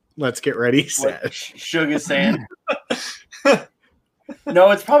Let's Get Ready said. What Sugar saying.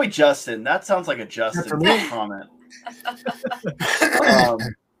 No, it's probably Justin. That sounds like a Justin comment.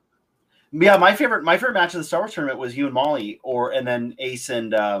 Yeah, my favorite match of the Star Wars tournament was you and Molly, and then Ace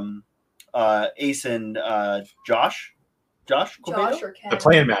and Josh. Josh or Ken. The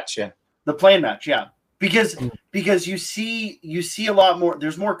playing match, yeah. The playing match, yeah. Because you see a lot more.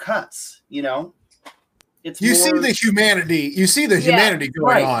 There's more cuts, It's you see the humanity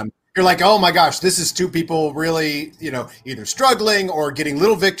going on. You're like, oh my gosh, this is two people really, either struggling or getting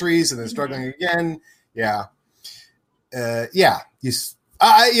little victories and then struggling again. Yeah. I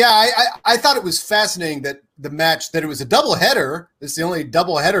thought it was fascinating that the match, that it was a double header. It's the only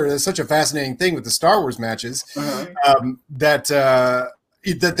double header. That's such a fascinating thing with the Star Wars matches, that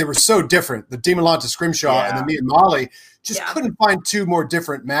they were so different. The Demon Lanta Scrimshaw and then me and Molly just couldn't find two more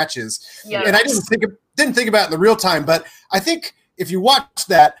different matches. Yeah. And I didn't think about it in the real time, but I think if you watch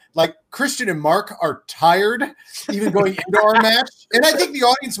that, Christian and Mark are tired even going into our match. And I think the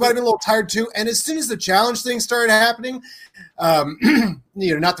audience might have been a little tired too. And as soon as the challenge thing started happening, not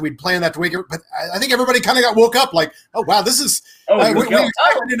that we'd planned that to wake up, but I think everybody kind of got woke up oh, wow, this is we're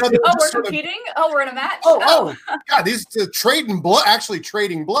competing? We're in a match. God, these trading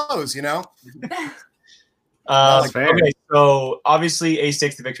blows, Okay, so obviously Ace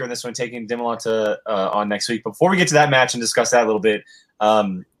takes the victory on this one, taking Demon Lanta on next week. Before we get to that match and discuss that a little bit,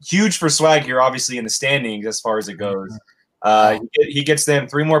 huge for Swag here, obviously in the standings as far as it goes. He gets them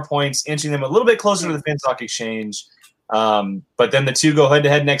 3 more points, inching them a little bit closer to the Finstock Exchange. But then the two go head to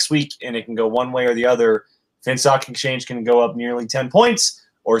head next week, and it can go one way or the other. Finstock Exchange can go up nearly 10 points,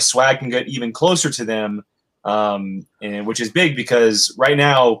 or Swag can get even closer to them, which is big because right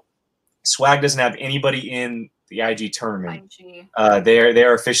now Swag doesn't have anybody in the IG tournament. They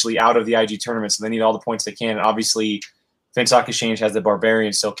are officially out of the IG tournament, so they need all the points they can. And obviously, Finstock Exchange has the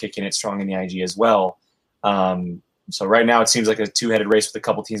Barbarian still kicking it strong in the IG as well. So right now it seems like a two-headed race with a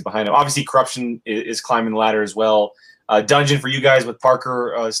couple teams behind them. Obviously, Corruption is climbing the ladder as well. Dungeon for you guys with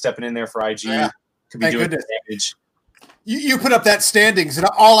Parker stepping in there for IG. Could be doing damage. You put up that standings, and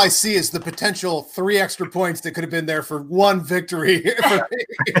all I see is the potential 3 extra points that could have been there for one victory.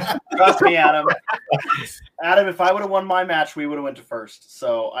 Trust me, Adam. Adam, if I would have won my match, we would have went to first.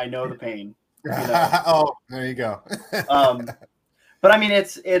 So I know the pain. Oh, there you go. But I mean,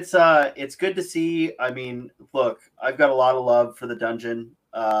 it's good to see. I mean, look, I've got a lot of love for the dungeon.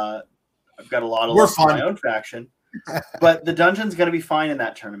 I've got a lot of love for my own faction. But the dungeon's going to be fine in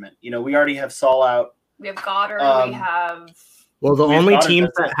that tournament. We already have Saul out. We have Goddard. We have. Well, the only teams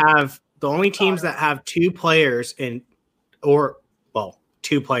that have 2 players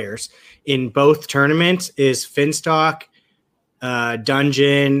two players in both tournaments is Finstock,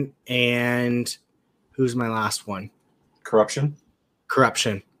 Dungeon, and who's my last one? Corruption.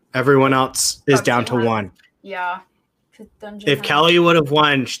 Everyone else is down to 1. Yeah. If Kelly would have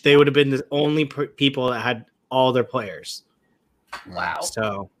won, they would have been the only people that had all their players. Wow.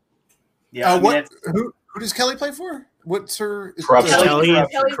 So. Yeah. Who does Kelly play for? What's her Corruption?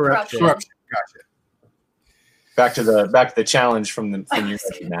 Corruption. Gotcha. Back to the challenge from your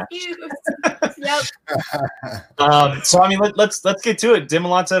match. Yep. So I mean, let's get to it.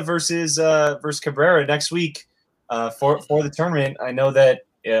 Demon Lanta versus Cabrera next week for the tournament. I know that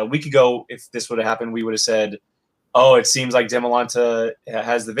a week ago, if this would have happened, we would have said, "Oh, it seems like Demon Lanta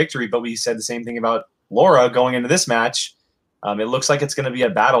has the victory," but we said the same thing about Laura going into this match. It looks like it's going to be a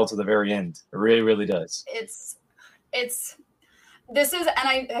battle to the very end. It really, really does. This is,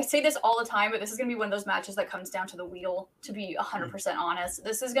 and I say this all the time, but this is going to be one of those matches that comes down to the wheel, to be 100% honest.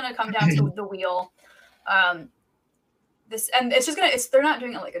 This is going to come down to the wheel. And it's just they're not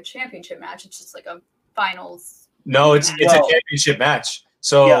doing it like a championship match. It's just like a finals. No, it's a championship match.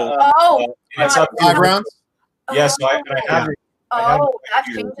 So it's up 5 rounds. Yeah, so I have that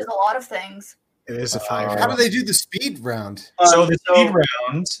changes a lot of things. It is a 5 round. How do they do the speed round? So the speed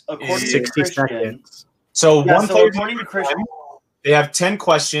round according is to 60 Christian, seconds. So yeah, one so player according to Christian, they have 10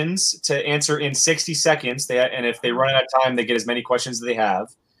 questions to answer in 60 seconds. And if they run out of time, they get as many questions as they have.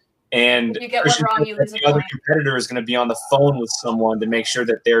 And if you get one wrong, you lose a the other point. competitor is going to be on the phone with someone to make sure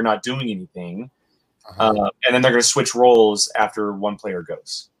that they're not doing anything. And then they're going to switch roles after one player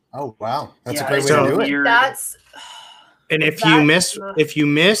goes. Oh wow, that's Yeah, a great way so to do it. That's And if That- you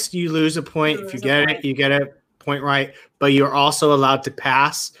miss, you lose a point. You If you lose a get point. it, you get a point right. But you're also allowed to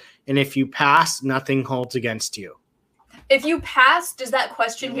pass. And if you pass, nothing holds against you. if you pass, does that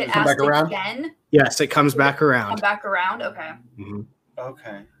question get Come asked back around? again? Yes, it comes back Come around. back around. Okay. Mhm.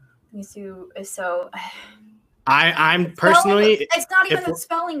 okay. So I'm personally, it's not even if the we're-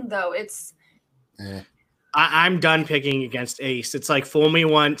 spelling though. It's I'm done picking against Ace. It's like fool me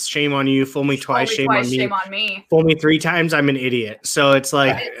once, shame on you. Fool me twice, shame on me. Shame on me. Fool me 3 times, I'm an idiot. So it's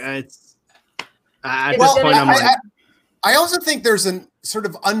like it's at Well, this point I'm like, I also think there's a sort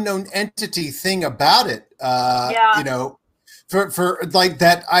of unknown entity thing about it. Yeah. You know, for like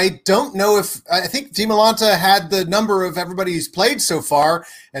that, I don't know if I think Team Atlanta had the number of everybody who's played so far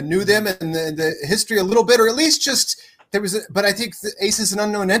and knew them and the history a little bit, or at least just there was. But I think the Ace is an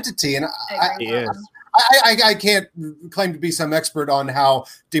unknown entity, and he is. I can't claim to be some expert on how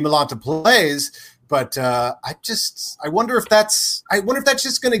Team Atlanta plays, but I wonder if that's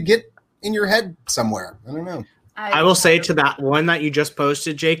just going to get in your head somewhere. I don't know. I will say to that one that you just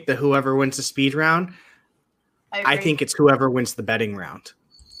posted, Jake, the whoever wins the speed round, I think it's whoever wins the betting round.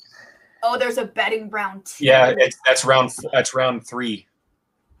 Oh, there's a betting round too. Yeah, that's round 3.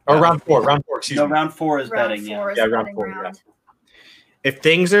 Or round 4. Excuse me. No, round 4 is Round betting. 4 is Yeah, the round betting 4, yeah. round. If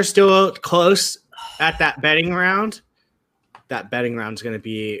things are still close at that betting round, that betting round is going to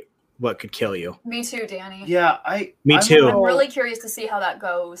be what could kill you. Me too, Danny. Yeah, Me I'm too. a I'm little- really curious to see how that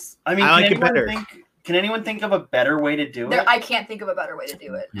goes. I mean, I like it better. Can anyone think of a better way to do it? I can't think of a better way to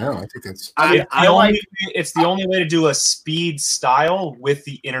do it. No, I think that's. It's the only way to do a speed style with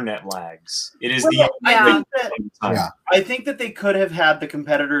the internet lags. It is Well, the I think that they could have had the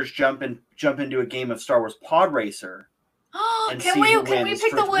competitors jump into a game of Star Wars Pod Racer. And Can see we who pick wins. the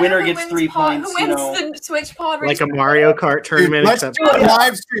First winner winner who gets wins 3 pod, points, who you wins know. the Switch pod Like race? a Mario Kart tournament. Let's Except do a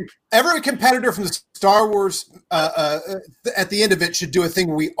live stream. Every competitor from the Star Wars at the end of it should do a thing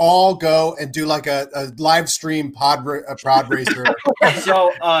where we all go and do like a live stream pod racer.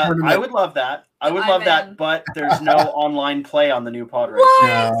 So I would love that. I would love that, but there's no online play on the new pod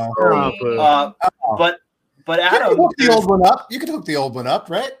racer. What? But You can Adam, hook the old one up. You can hook the old one up,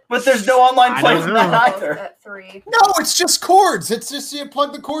 right? but there's no online I play don't for that know. either. At 3. No, it's just cords. It's just you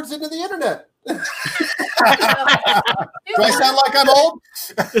plug the cords into the internet. Do I sound like I'm old?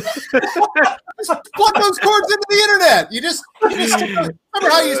 Just plug those cords into the internet. You just remember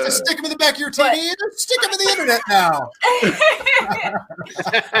how you used to stick them in the back of your TV? You just stick them in the internet now.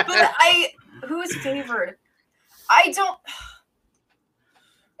 But who's favored? I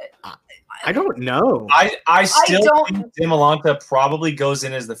don't know. I still don't- think Dimolanta probably goes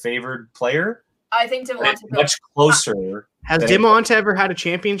in as the favored player. I think But Dimolanta it's much closer. Has than- Dimolanta ever had a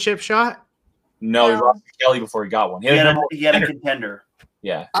championship shot? No, he No. lost to Kelly before he got one. He had a contender.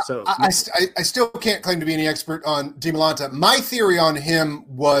 Yeah. So I still can't claim to be any expert on Dimolanta. My theory on him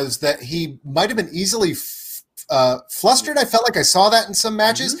was that he might have been easily flustered. I felt like I saw that in some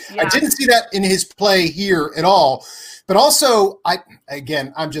matches. Yeah. I didn't see that in his play here at all. But also,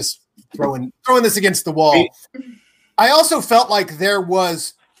 I'm just throwing this against the wall. I also felt like there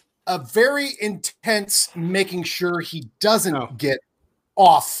was a very intense making sure he doesn't get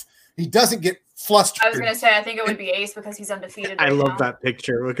off. He doesn't get flustered. I was gonna say I think it would be Ace because he's undefeated. I right love now. that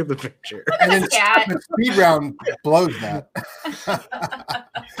picture. Look at the picture. And then Cat. speed round blows that.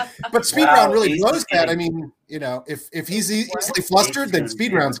 But speed round really he's blows that. kidding. I mean, if he's easily flustered, then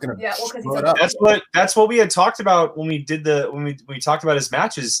speed round's going to Yeah, well, 'cause blow he's it up. That's what we had talked about when we talked about his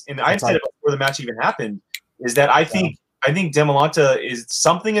matches, and I said it before the match even happened. Is that I think Dimolanta is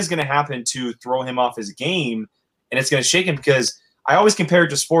something is going to happen to throw him off his game, and it's going to shake him because I always compare it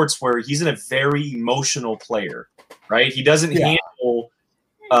to sports where he's a very emotional player, right? He doesn't handle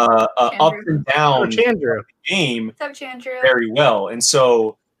up and down Chandru. game What's up, Chandru? very well, and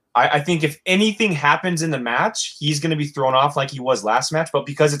so I think if anything happens in the match, he's going to be thrown off like he was last match. But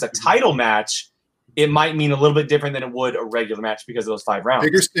because it's a title match, it might mean a little bit different than it would a regular match because of those 5 rounds.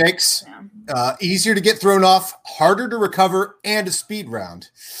 Bigger stakes, Yeah. easier to get thrown off, harder to recover, and a speed round.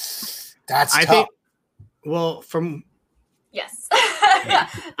 That's I tough. think. Well, from Yes.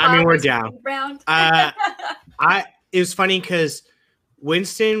 I mean, we're down. Round. It was funny because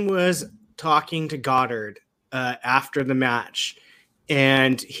Winston was talking to Goddard after the match,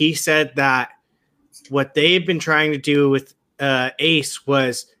 and he said that what they've been trying to do with Ace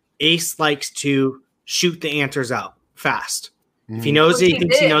was Ace likes to shoot the answers out fast. If he knows it, he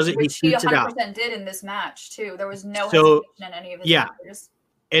thinks he knows it, he shoots it out. 100% did in this match too. There was no hesitation in any of his answers.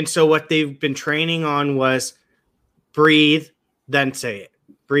 And so what they've been training on was breathe, then say it.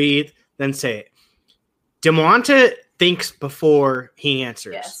 Breathe, then say it. DeMonta thinks before he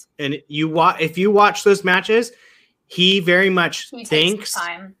answers. Yes. And if you watch those matches, he very much thinks,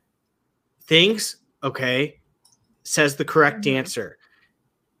 okay, says the correct answer.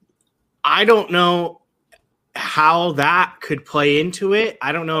 I don't know how that could play into it.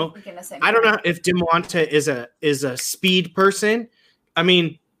 I don't know. I don't know if DeMonta is a speed person. I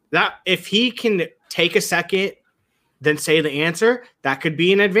mean, that if he can take a second, then say the answer, that could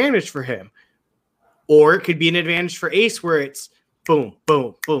be an advantage for him. Or it could be an advantage for Ace where it's boom,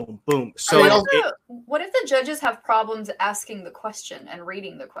 boom, boom, boom. So what if the judges have problems asking the question and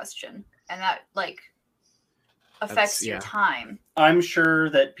reading the question, and that affects your time? I'm sure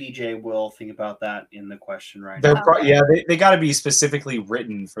that PJ will think about that in the question now. They got to be specifically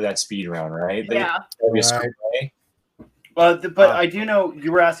written for that speed round, right? But I do know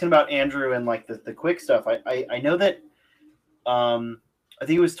you were asking about Andrew and like the quick stuff. I know that I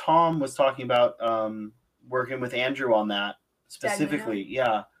think it was Tom was talking about working with Andrew on that specifically.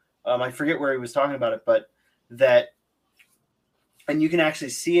 Yeah. I forget where he was talking about it, but and you can actually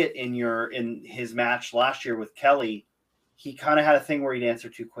see it in his match last year with Kelly. He kind of had a thing where he'd answer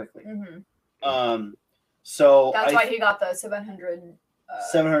too quickly. So that's why he got the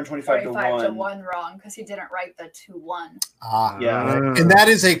 725 to 1 wrong, because he didn't write the 2-1. And that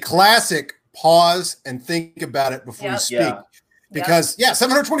is a classic pause and think about it before you speak. Because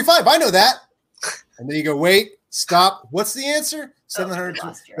 725, I know that. And then you go, wait, stop. What's the answer? 700.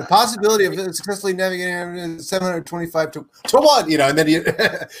 The possibility of successfully navigating 725 to 1. And then you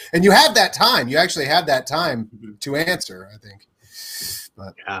and you have that time. You actually have that time to answer, I think.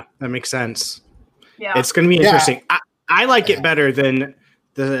 But yeah, that makes sense. Yeah, it's going to be interesting. I like it better than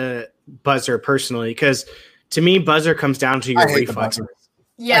the buzzer personally, because to me, buzzer comes down to your reflexes.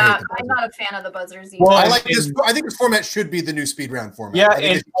 Yeah, I'm not a fan of the buzzers either. Well, I think this format should be the new speed round format. Yeah,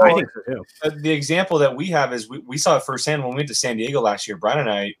 I think so too. The example that we have is we saw it firsthand when we went to San Diego last year, Brian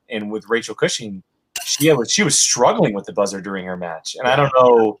and I, and with Rachel Cushing, she was struggling with the buzzer during her match, and I don't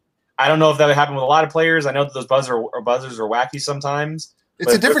know if that would happen with a lot of players. I know that those buzzers are wacky sometimes.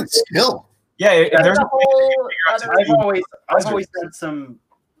 It's a different skill. Yeah, there's I've always said some.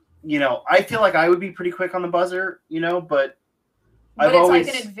 I feel like I would be pretty quick on the buzzer. But it's like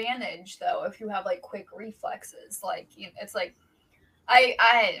an advantage though if you have like quick reflexes. Like it's like I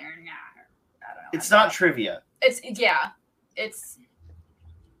don't know. It's not trivia. It's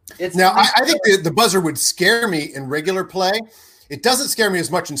now. I think the buzzer would scare me in regular play. It doesn't scare me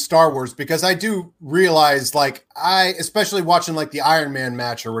as much in Star Wars because I do realize, especially watching like the Iron Man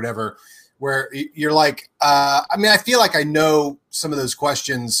match or whatever, where you're like, I feel like I know some of those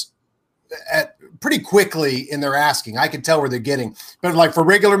questions pretty quickly in their asking. I can tell where they're getting. But like for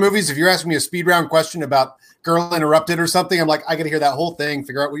regular movies, if you're asking me a speed round question about Girl Interrupted or something, I'm like, I got to hear that whole thing,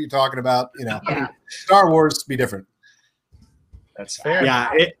 figure out what you're talking about. Star Wars be different. That's fair.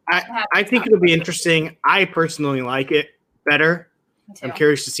 Yeah, I think it'll be interesting. I personally like it better. I'm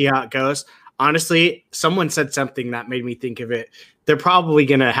curious to see how it goes. Honestly, someone said something that made me think of it. They're probably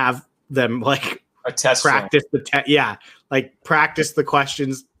going to have them like a test practice practice the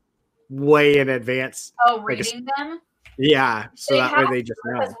questions way in advance. Oh, reading them? Yeah, so that way they just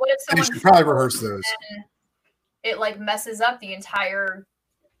know. What if they should probably rehearse those. It messes up the entire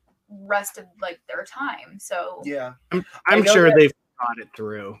rest of their time. So yeah, I'm sure they've thought it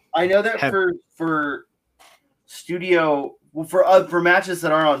through. I know that for studio, for matches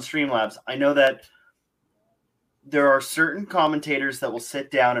that aren't on Streamlabs, I know that there are certain commentators that will sit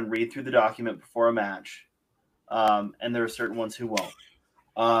down and read through the document before a match, and there are certain ones who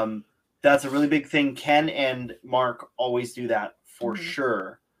won't. That's a really big thing. Ken and Mark always do that for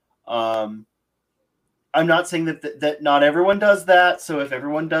sure. I'm not saying that not everyone does that. So if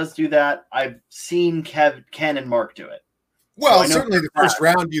everyone does do that, I've seen Ken and Mark do it. Well, so certainly the first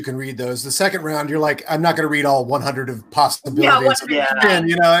round you can read those. The second round, you're like, I'm not going to read all 100 of possibilities.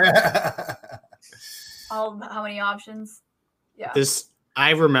 How many options? Yeah. I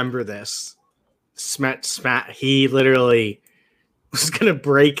remember this. Smat, he literally was going to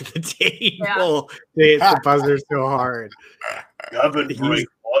break the table. They hit the buzzer so hard. Break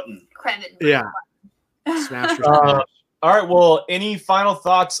button. Yeah. Smash. All right. Well, any final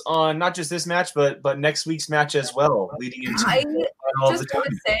thoughts on not just this match, but next week's match as well, leading into I just want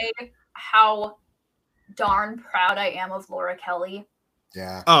to say how darn proud I am of Laura Kelly.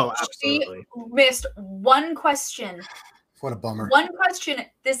 Yeah. Oh, absolutely. She missed one question. What a bummer. One question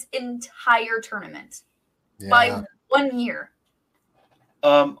this entire tournament by 1 year.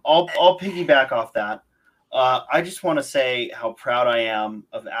 I'll piggyback off that. I just want to say how proud I am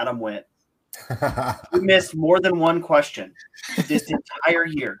of Adam Witt. He missed more than one question this entire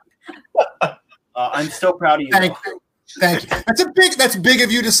year. I'm so proud of you. Thank you. That's big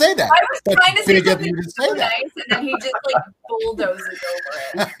of you to say that. I was trying to say something so nice, and then he just like bulldozes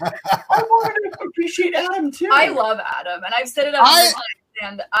over it. I wanted to appreciate Adam too. I love Adam, and I've said it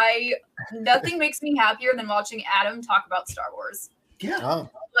and nothing makes me happier than watching Adam talk about Star Wars. Yeah. Oh.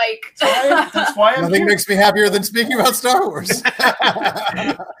 Like that's why nothing makes me happier than speaking about Star Wars.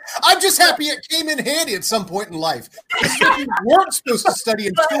 I'm just happy it came in handy at some point in life. You weren't supposed to study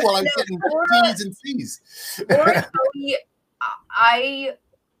in school while I was getting D's and C's. I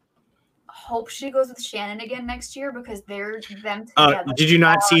hope she goes with Shannon again next year because they're them together. Did you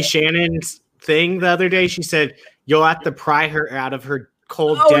not see Shannon's thing the other day? She said you'll have to pry her out of her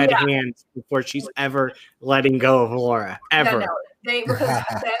cold, dead hands before she's ever letting go of Laura. Ever. No. Because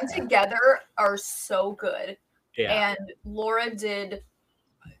them together are so good. Yeah. And Laura did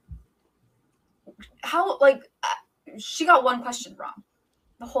she got one question wrong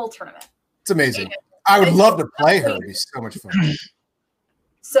the whole tournament. It's amazing. I would love to play her. It'd be so much fun.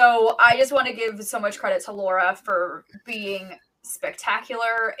 So I just want to give so much credit to Laura for being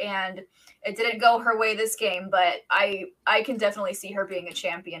spectacular, and it didn't go her way this game, but I can definitely see her being a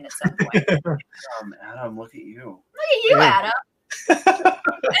champion at some point. Adam, look at you. Look at you, Adam.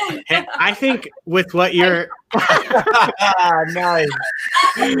 I think with what you're nice.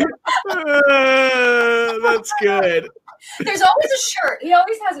 That's good. There's always a shirt. He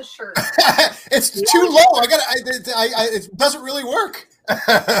always has a shirt. It's too low. It doesn't really work.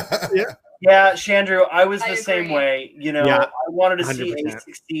 Yeah, Chandru, I was the same way. I wanted to 100%. See Ace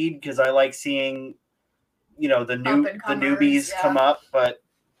succeed because I like seeing, the newbies come up, but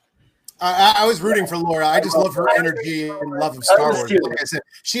I was rooting for Laura. I just love her energy and love of Star Wars. Like I said,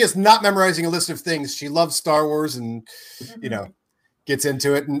 she is not memorizing a list of things. She loves Star Wars and, gets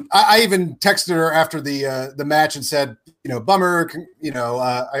into it. And I even texted her after the match and said, bummer,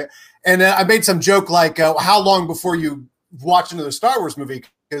 I made some joke like, how long before you watch another Star Wars movie?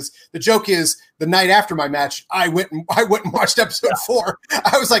 Because the joke is the night after my match, I went and watched episode 4.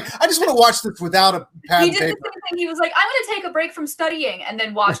 I was like, I just want to watch this without a pad and paper. He did the same thing. He was like, I'm going to take a break from studying, and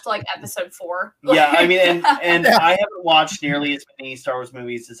then watched like episode 4. Yeah, I mean, and I haven't watched nearly as many Star Wars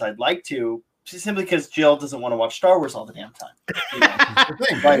movies as I'd like to, simply because Jill doesn't want to watch Star Wars all the damn time. That's the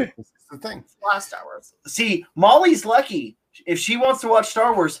thing, right? That's the thing. A lot of Star Wars. See, Molly's lucky. If she wants to watch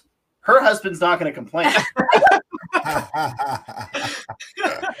Star Wars, her husband's not going to complain.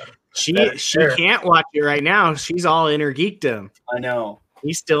 She can't watch it right now. She's all in her geekdom. I know.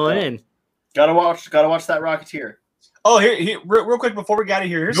 He's still in. Gotta watch that Rocketeer. Oh, here, real quick before we get out of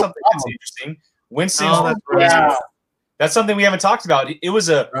here, here's something that's interesting. Winston's that's something we haven't talked about. It was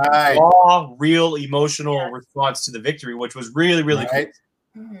a raw, real emotional response to the victory, which was really, really cool.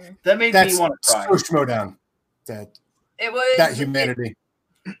 Mm-hmm. That made me want to cry. Schmoedown. It was that humanity.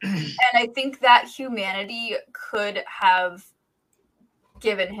 And I think that humanity could have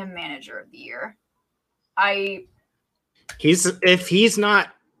given him manager of the year. If he's not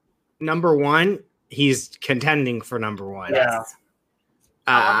number 1, he's contending for number 1. Yeah.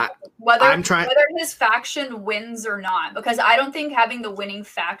 Whether his faction wins or not, because I don't think having the winning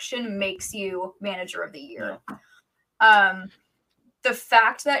faction makes you manager of the year. Yeah. The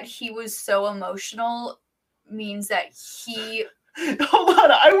fact that he was so emotional means that he. Hold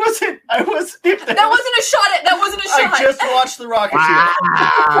on, I wasn't. That wasn't a shot. That wasn't a shot. I just watched The Rocketeer.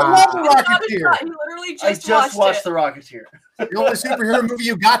 I love The Rocketeer. He literally just watched The Rocketeer. The only superhero movie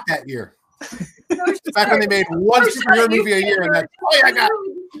you got that year. Back when they made one superhero movie a year, and that's I got.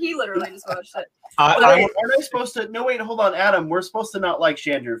 He literally just watched it. Aren't I supposed to? No, wait, hold on, Adam. We're supposed to not like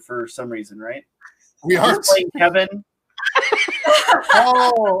Chandru for some reason, right? We are playing Kevin.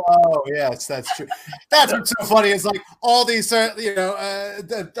 Oh, yes, that's true. That's what's so funny. It's like all these, I'm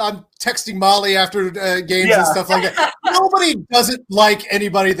texting Molly after games and stuff like that. Nobody doesn't like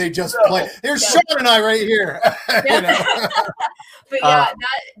anybody they just play. Here's Sean and I right here. But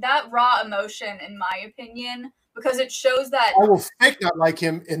that raw emotion, in my opinion, because it shows that I will fake not like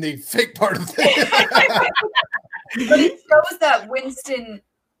him in the fake part of things. But it shows that Winston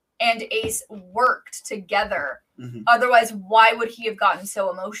and Ace worked together. Mm-hmm. Otherwise, why would he have gotten so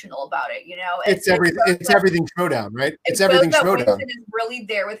emotional about it? It's everything Schmoedown, right? It's everything Schmoedown. Winston is really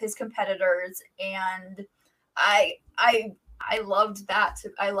there with his competitors, and I loved that.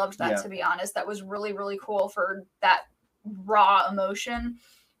 I loved that, to be honest. That was really, really cool for that raw emotion,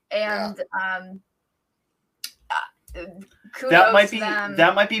 and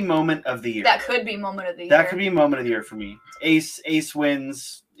that might be moment of the year. That could be moment of the year. That could be moment of the year for me. Ace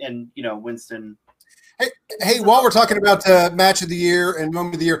wins, and Winston. Hey, while we're talking about match of the year and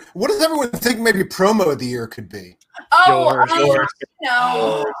moment of the year, what does everyone think maybe promo of the year could be? Oh, yours.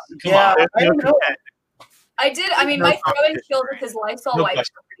 No. Yeah, I don't know. I did. I mean, my throwing skills with his Lysol wipes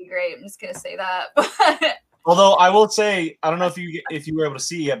are pretty great. I'm just gonna say that. Although I will say, I don't know if you were able to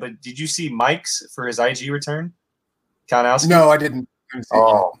see yet, but did you see Mike's for his IG return? Kanowski? No, I didn't.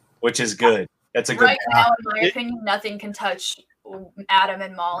 Oh, which is good. That's a good. Right now, in my opinion, nothing can touch Adam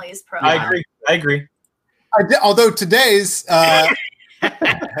and Molly's promo. I agree. Although today's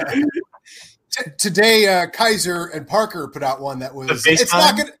today Kaiser and Parker put out one that was it's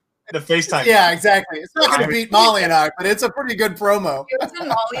not gonna the FaceTime. Yeah, exactly. It's not gonna beat Molly and I, but it's a pretty good promo. Yours and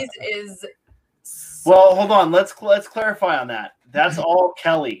Molly's is well, hold on, let's clarify on that. That's all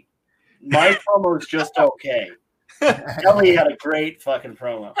Kelly. My promo is just okay. Kelly had a great fucking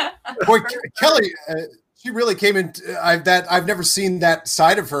promo. Boy, Kelly, she really came in. I've never seen that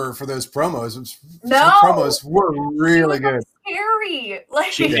side of her for those promos. No, her promos were really good. Scary,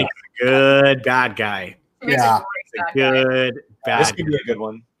 like she's a good bad guy. Yeah, good bad. This could be a good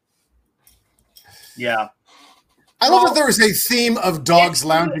one. Yeah. I love that there is a theme of dogs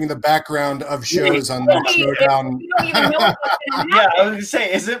lounging in the background of shows on the Schmoedown. Yeah, I was going to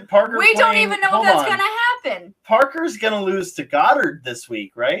say, isn't Parker We don't even know if that's going to happen. Parker's going to lose to Goddard this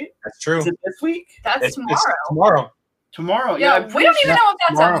week, right? That's true. Is it this week? That's tomorrow. It's tomorrow. Tomorrow, yeah. We don't even know if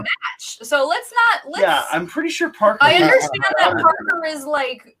that's a match. So let's. Yeah, I'm pretty sure Parker. I understand that Parker is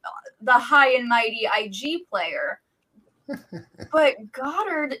like the high and mighty IG player, but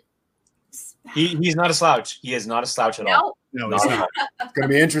Goddard. He's not a slouch. He is not a slouch at all. No, he's not. It's going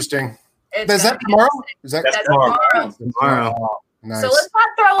to be interesting. Is that tomorrow? That's tomorrow. Tomorrow. Nice. So let's not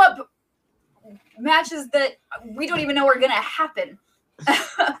throw up matches that we don't even know are going to happen.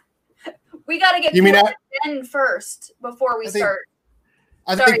 We got to get in first before we start.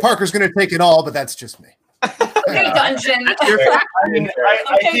 I think Parker's going to take it all, but that's just me. Okay, Dungeon.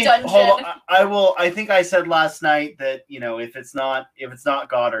 Hold on. I think I said last night that if it's not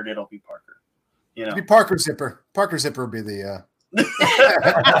Goddard, it'll be Parker. It'll be Parker Zipper. Parker Zipper will be the.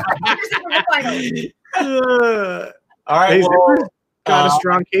 All right. Well, got a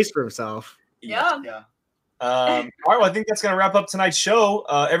strong case for himself. Yeah. All right. Well, I think that's going to wrap up tonight's show.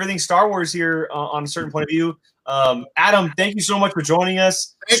 Everything Star Wars here on a certain point of view. Adam, thank you so much for joining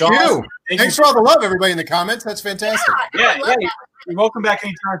us. Thank you. Thanks for all the love, everybody in the comments. That's fantastic. Yeah. You're welcome back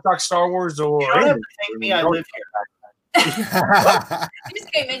anytime to talk Star Wars or. You don't have to thank me. I live here. You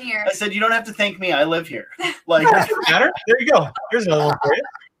just came in here. I said you don't have to thank me. I live here. Like matter. There you go. Here's another one for you.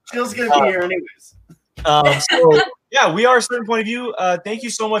 Jill's gonna be here anyways. So yeah, we are a certain point of view. Thank you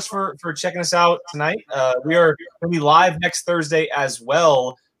so much for checking us out tonight. We are going to be live next Thursday as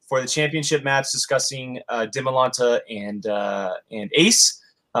well for the championship match discussing Dimalanta and Ace,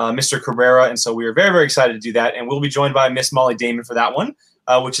 Mr. Cabrera, and so we are very, very excited to do that. And we'll be joined by Miss Molly Damon for that one,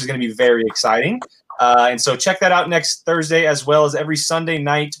 which is going to be very exciting. And so check that out next Thursday, as well as every Sunday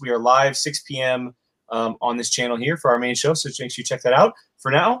night. We are live 6 p.m. On this channel here for our main show. So make sure you check that out.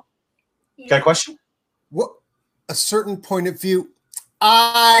 For now, got a question? What a certain point of view.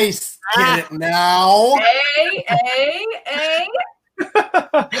 I get it now. Hey.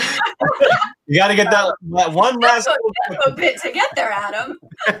 You got to get that one last a bit to get there, Adam.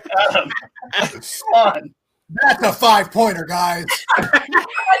 Come on. That's a 5-pointer, guys. I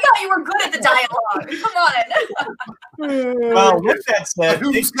thought you were good at the dialogue. Come on. Well, with that said,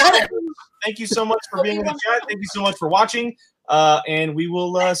 thank you so much for being in the chat. Thank you so much for watching. And we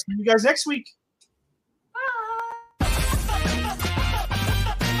will see you guys next week.